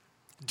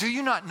 Do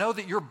you not know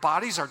that your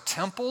bodies are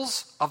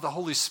temples of the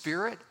Holy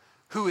Spirit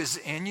who is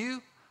in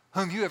you,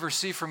 whom you have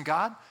received from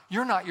God?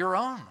 You're not your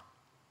own.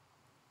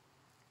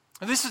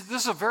 And this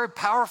is a very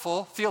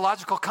powerful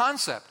theological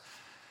concept.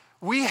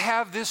 We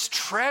have this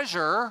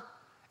treasure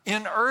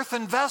in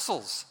earthen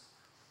vessels.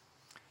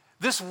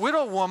 This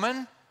widow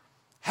woman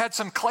had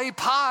some clay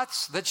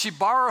pots that she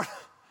borrowed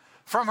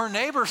from her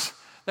neighbors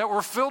that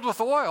were filled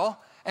with oil,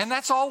 and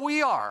that's all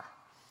we are.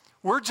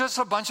 We're just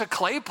a bunch of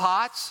clay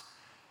pots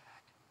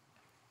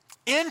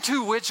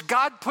into which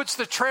God puts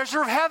the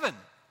treasure of heaven.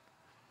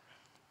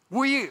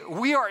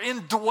 We are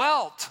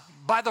indwelt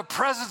by the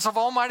presence of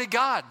Almighty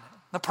God,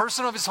 the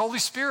person of His Holy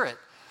Spirit.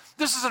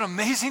 This is an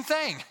amazing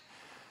thing.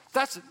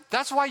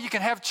 That's why you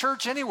can have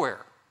church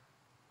anywhere.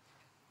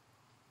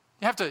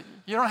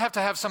 You don't have to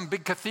have some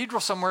big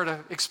cathedral somewhere to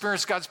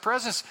experience God's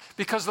presence,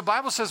 because the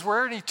Bible says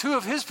where any two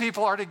of His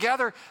people are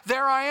together,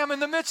 there I am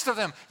in the midst of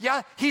them.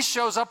 Yeah, He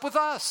shows up with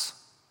us.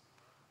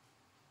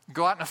 You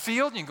go out in a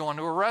field, you can go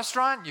into a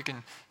restaurant, you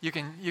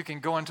can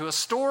go into a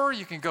store,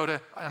 you can go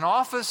to an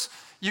office,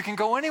 you can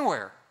go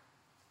anywhere.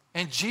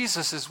 And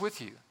Jesus is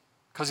with you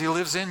because He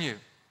lives in you.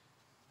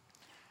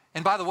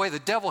 And by the way, the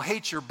devil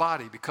hates your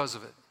body because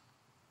of it.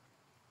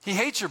 He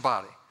hates your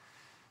body.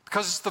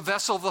 Because it's the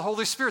vessel of the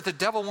Holy Spirit. The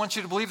devil wants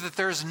you to believe that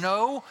there's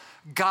no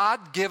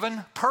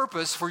God-given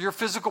purpose for your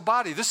physical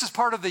body. This is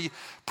part of the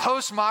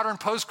postmodern,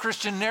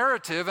 post-Christian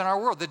narrative in our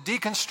world, the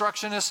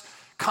deconstructionist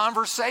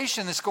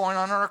conversation that's going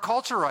on in our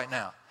culture right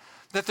now.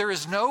 That there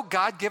is no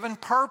God-given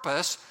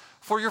purpose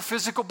for your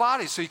physical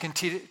body. So you can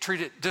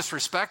treat it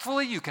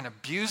disrespectfully, you can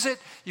abuse it,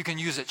 you can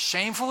use it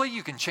shamefully,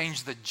 you can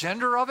change the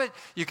gender of it,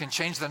 you can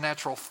change the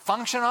natural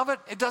function of it.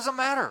 It doesn't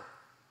matter.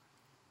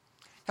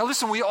 Now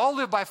listen, we all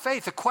live by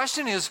faith. The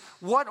question is,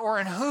 what or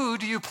in who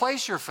do you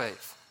place your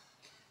faith?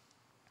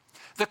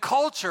 The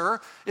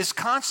culture is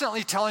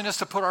constantly telling us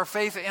to put our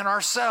faith in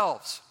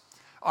ourselves,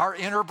 our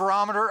inner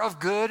barometer of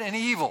good and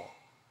evil.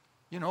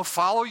 You know,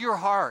 follow your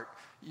heart,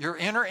 your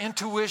inner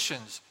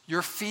intuitions,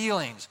 your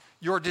feelings,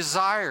 your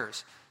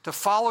desires, to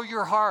follow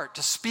your heart,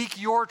 to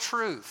speak your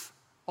truth.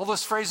 All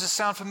those phrases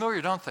sound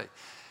familiar, don't they?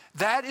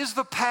 That is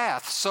the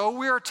path, so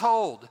we are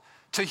told,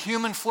 to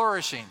human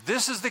flourishing.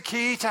 This is the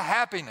key to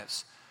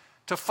happiness.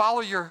 To follow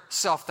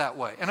yourself that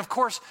way. And of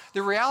course,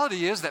 the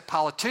reality is that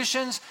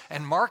politicians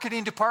and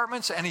marketing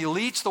departments and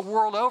elites the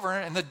world over,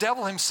 and the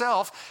devil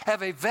himself,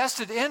 have a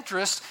vested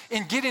interest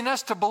in getting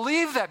us to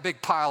believe that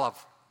big pile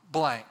of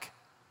blank.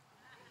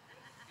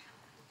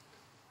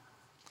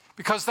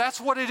 Because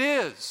that's what it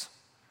is.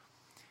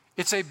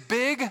 It's a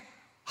big,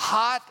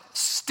 hot,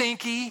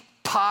 stinky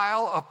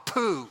pile of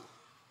poo.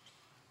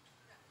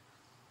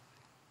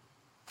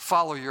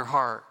 Follow your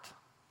heart.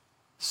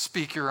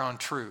 Speak your own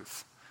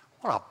truth.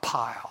 What a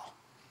pile.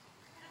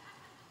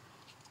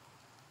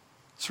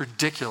 It's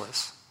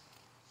ridiculous.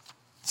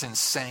 It's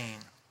insane.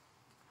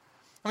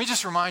 Let me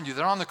just remind you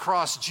that on the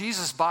cross,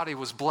 Jesus' body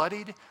was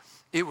bloodied,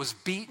 it was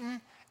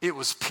beaten, it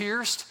was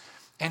pierced,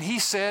 and He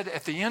said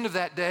at the end of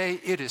that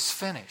day, it is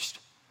finished.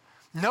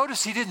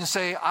 Notice He didn't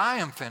say, I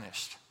am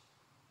finished.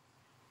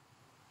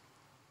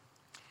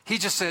 He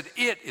just said,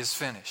 it is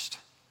finished.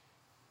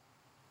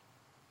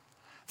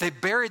 They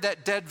buried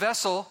that dead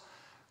vessel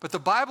But the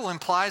Bible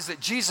implies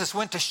that Jesus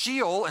went to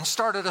Sheol and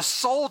started a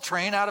soul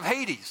train out of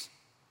Hades.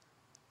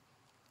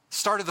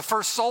 Started the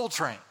first soul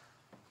train.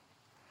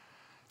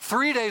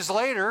 3 days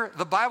later,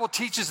 the Bible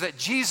teaches that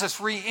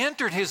Jesus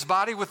re-entered his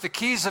body with the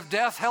keys of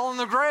death, hell, and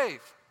the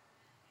grave.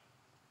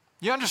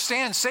 You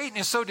understand, Satan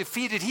is so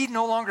defeated, he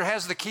no longer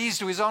has the keys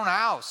to his own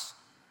house.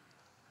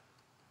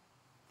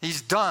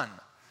 He's done.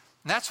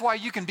 And that's why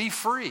you can be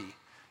free.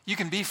 You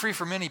can be free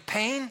from any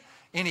pain,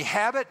 any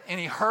habit,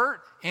 any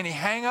hurt, any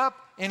hang-up,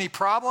 any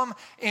problem,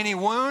 any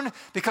wound,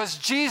 because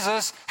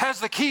Jesus has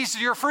the keys to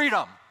your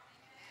freedom.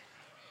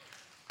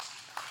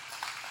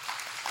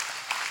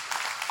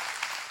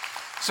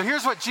 So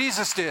here's what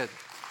Jesus did.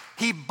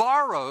 He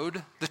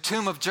borrowed the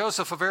tomb of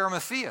Joseph of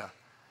Arimathea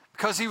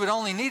because he would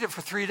only need it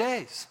for 3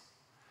 days.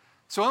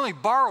 So he only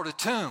borrowed a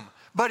tomb,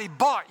 but he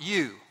bought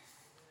you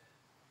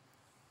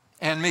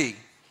and me.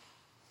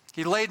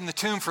 He laid in the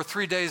tomb for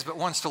 3 days, but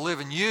wants to live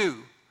in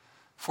you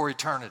for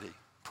eternity.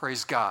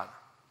 Praise God.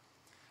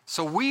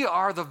 So we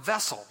are the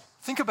vessel.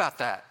 Think about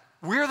that.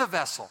 We're the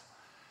vessel.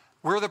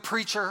 We're the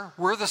preacher.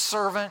 We're the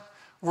servant.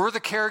 We're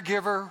the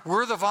caregiver.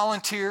 We're the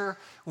volunteer.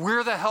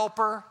 We're the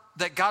helper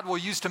that God will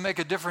use to make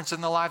a difference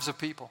in the lives of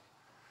people.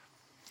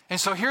 And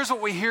so here's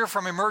what we hear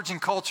from emerging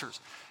cultures.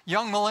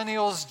 Young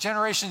millennials,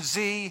 Generation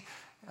Z,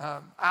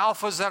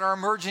 alphas that are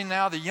emerging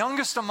now, the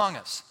youngest among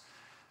us.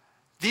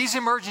 These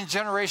emerging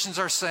generations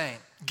are saying,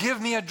 give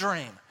me a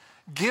dream,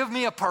 give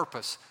me a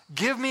purpose,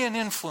 give me an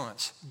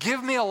influence,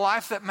 give me a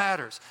life that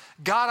matters.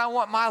 God, I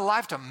want my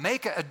life to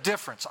make a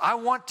difference. I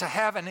want to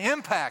have an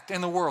impact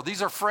in the world.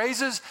 These are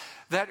phrases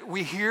that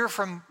we hear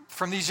from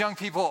these young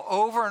people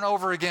over and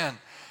over again.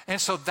 And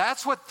so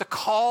that's what the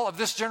call of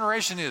this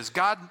generation is.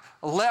 God,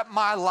 let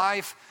my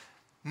life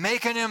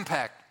make an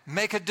impact,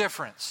 make a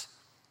difference,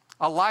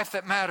 a life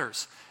that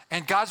matters.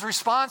 And God's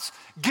response,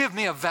 give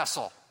me a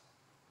vessel.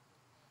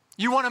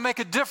 You want to make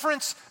a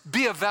difference?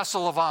 Be a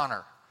vessel of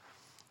honor.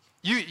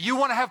 You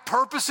want to have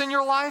purpose in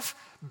your life?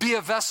 Be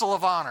a vessel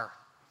of honor.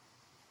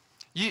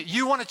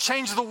 You want to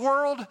change the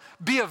world?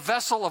 Be a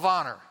vessel of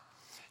honor.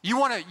 You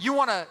want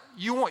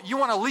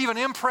to leave an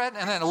imprint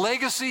and a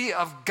legacy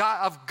of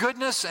God, of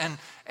goodness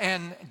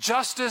and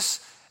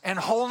justice and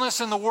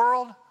wholeness in the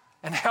world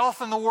and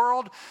health in the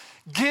world?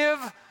 Give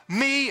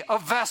me a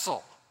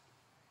vessel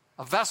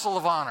of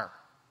honor.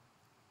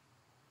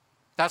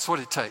 That's what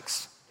it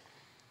takes.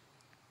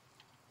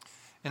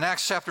 In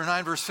Acts chapter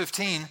 9, verse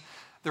 15,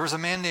 there was a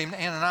man named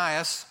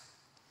Ananias,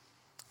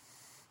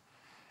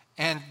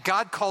 and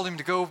God called him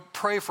to go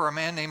pray for a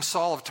man named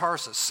Saul of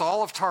Tarsus.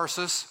 Saul of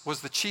Tarsus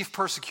was the chief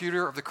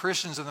persecutor of the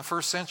Christians in the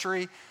first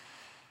century.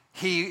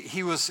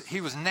 He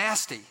was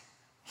nasty.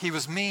 He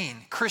was mean.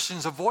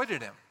 Christians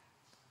avoided him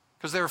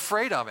because they were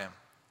afraid of him.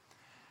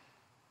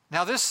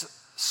 Now this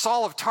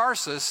Saul of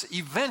Tarsus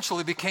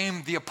eventually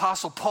became the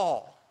Apostle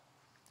Paul,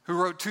 who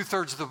wrote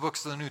 2/3 of the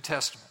books of the New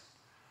Testament.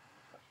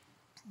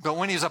 But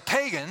when he was a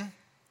pagan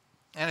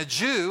and a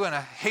Jew and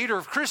a hater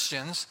of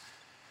Christians,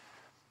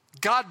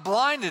 God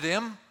blinded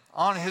him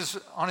on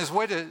his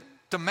way to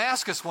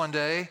Damascus one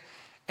day,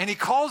 and he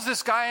calls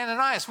this guy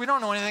Ananias. We don't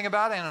know anything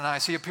about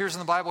Ananias. He appears in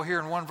the Bible here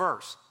in one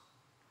verse.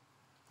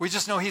 We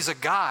just know he's a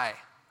guy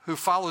who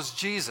follows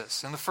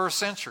Jesus in the first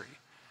century.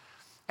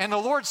 And the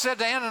Lord said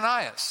to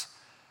Ananias,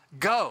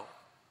 go.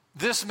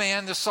 This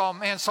man,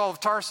 Saul of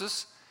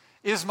Tarsus,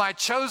 is my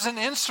chosen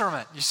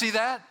instrument. You see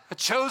that? A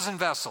chosen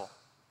vessel,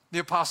 the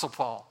Apostle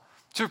Paul,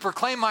 to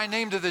proclaim my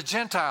name to the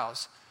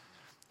Gentiles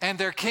and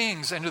their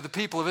kings and to the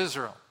people of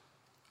Israel.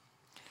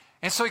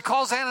 And so he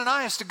calls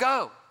Ananias to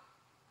go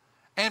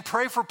and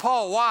pray for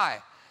Paul.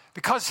 Why?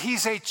 Because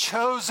he's a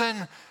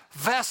chosen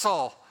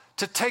vessel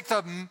to take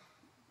the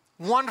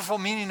wonderful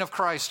meaning of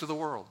Christ to the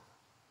world.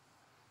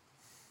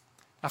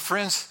 Now,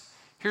 friends,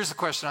 here's the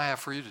question I have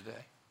for you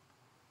today.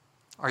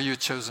 Are you a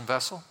chosen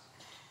vessel?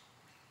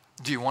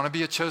 Do you want to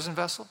be a chosen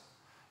vessel?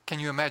 Can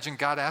you imagine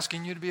God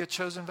asking you to be a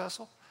chosen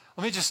vessel?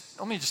 Let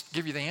me just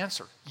give you the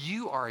answer.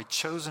 You are a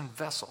chosen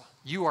vessel.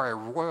 You are a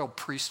royal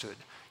priesthood.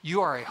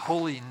 You are a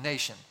holy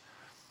nation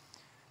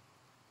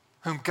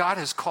whom God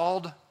has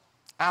called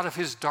out of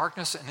his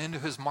darkness and into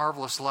his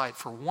marvelous light.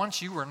 For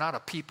once you were not a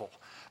people,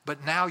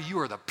 but now you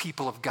are the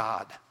people of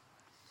God.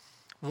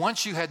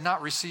 Once you had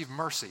not received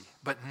mercy,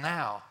 but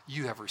now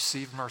you have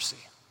received mercy.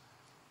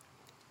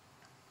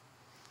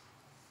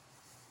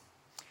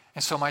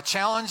 And so my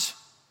challenge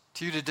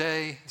to you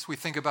today, as we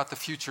think about the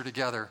future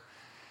together,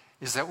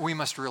 is that we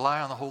must rely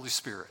on the Holy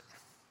Spirit.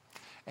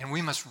 And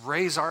we must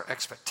raise our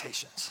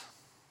expectations.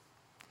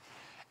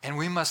 And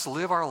we must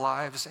live our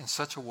lives in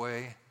such a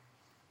way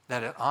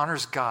that it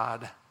honors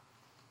God,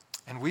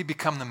 and we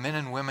become the men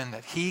and women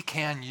that he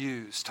can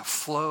use to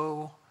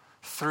flow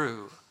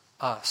through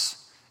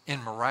us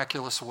in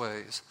miraculous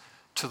ways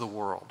to the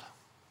world.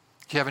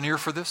 Do you have an ear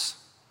for this?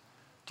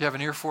 Do you have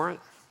an ear for it?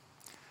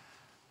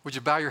 Would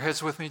you bow your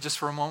heads with me just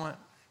for a moment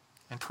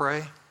and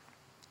pray?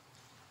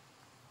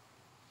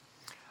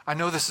 I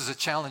know this is a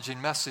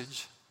challenging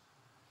message.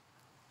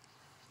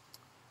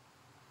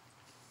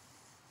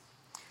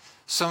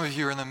 Some of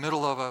you are in the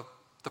middle of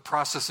the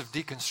process of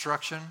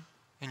deconstruction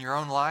in your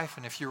own life?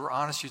 And if you were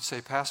honest, you'd say,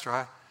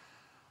 Pastor,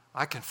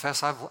 I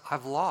confess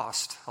I've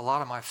lost a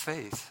lot of my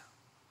faith.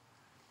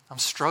 I'm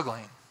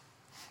struggling.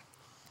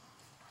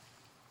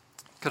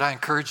 Could I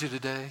encourage you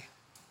today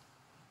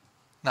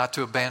not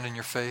to abandon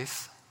your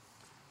faith?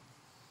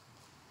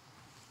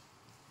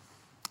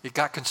 It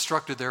got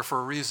constructed there for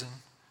a reason,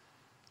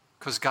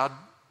 because God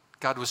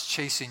was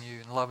chasing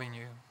you and loving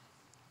you.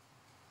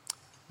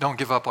 Don't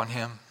give up on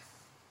him.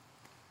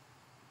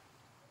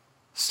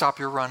 Stop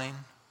your running.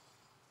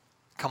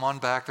 Come on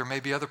back. There may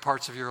be other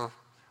parts of your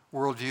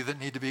worldview that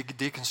need to be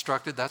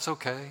deconstructed. That's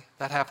okay.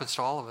 That happens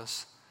to all of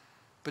us.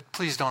 But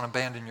please don't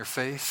abandon your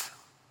faith.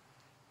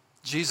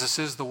 Jesus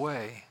is the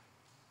way.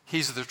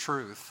 He's the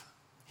truth.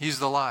 He's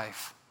the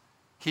life.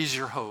 He's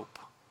your hope.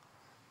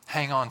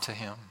 Hang on to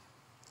him.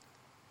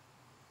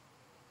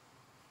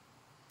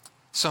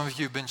 Some of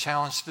you have been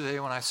challenged today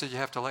when I said you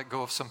have to let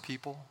go of some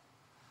people,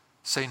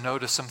 say no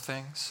to some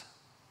things.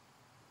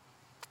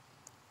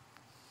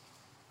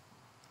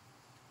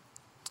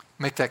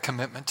 Make that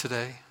commitment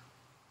today.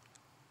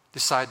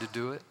 Decide to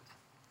do it.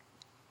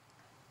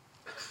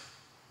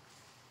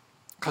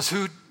 Because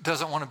who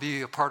doesn't want to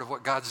be a part of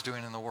what God's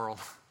doing in the world?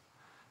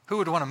 Who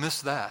would want to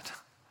miss that?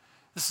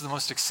 This is the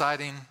most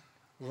exciting,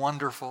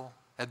 wonderful,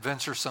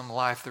 adventuresome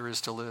life there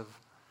is to live,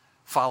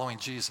 following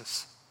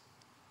Jesus.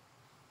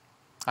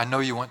 I know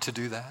you want to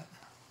do that.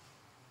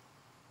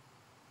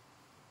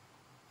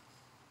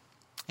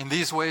 In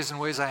these ways and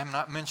ways I am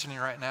not mentioning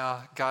right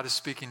now, God is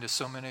speaking to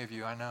so many of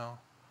you, I know.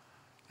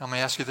 Let me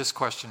ask you this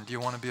question. Do you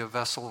want to be a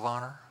vessel of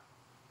honor?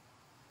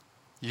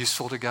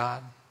 Useful to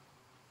God?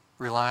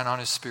 Relying on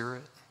his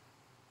Spirit?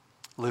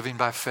 Living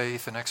by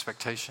faith and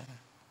expectation?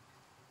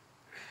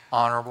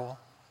 Honorable,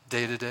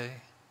 day to day?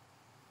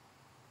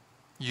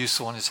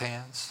 Useful in his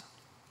hands?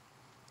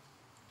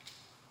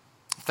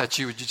 If that's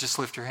you, would you just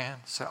lift your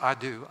hand? Say, I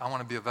do. I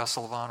want to be a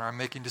vessel of honor. I'm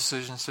making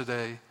decisions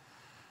today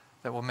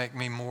that will make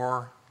me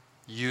more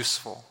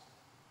useful.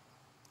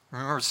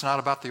 Remember, it's not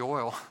about the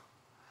oil.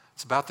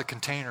 It's about the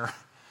container.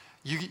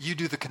 You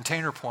do the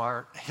container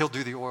part, he'll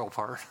do the oil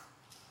part.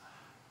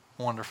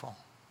 Wonderful.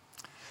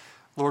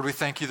 Lord, we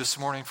thank you this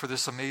morning for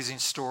this amazing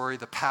story,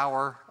 the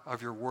power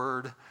of your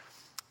word.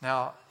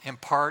 Now,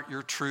 impart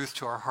your truth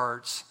to our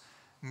hearts.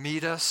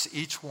 Meet us,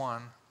 each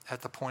one,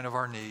 at the point of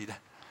our need,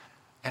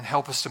 and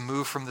help us to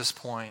move from this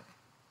point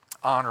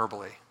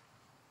honorably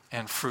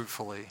and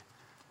fruitfully.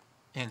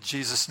 In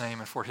Jesus' name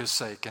and for his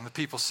sake. And the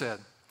people said,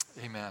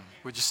 amen.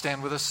 Would you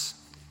stand with us?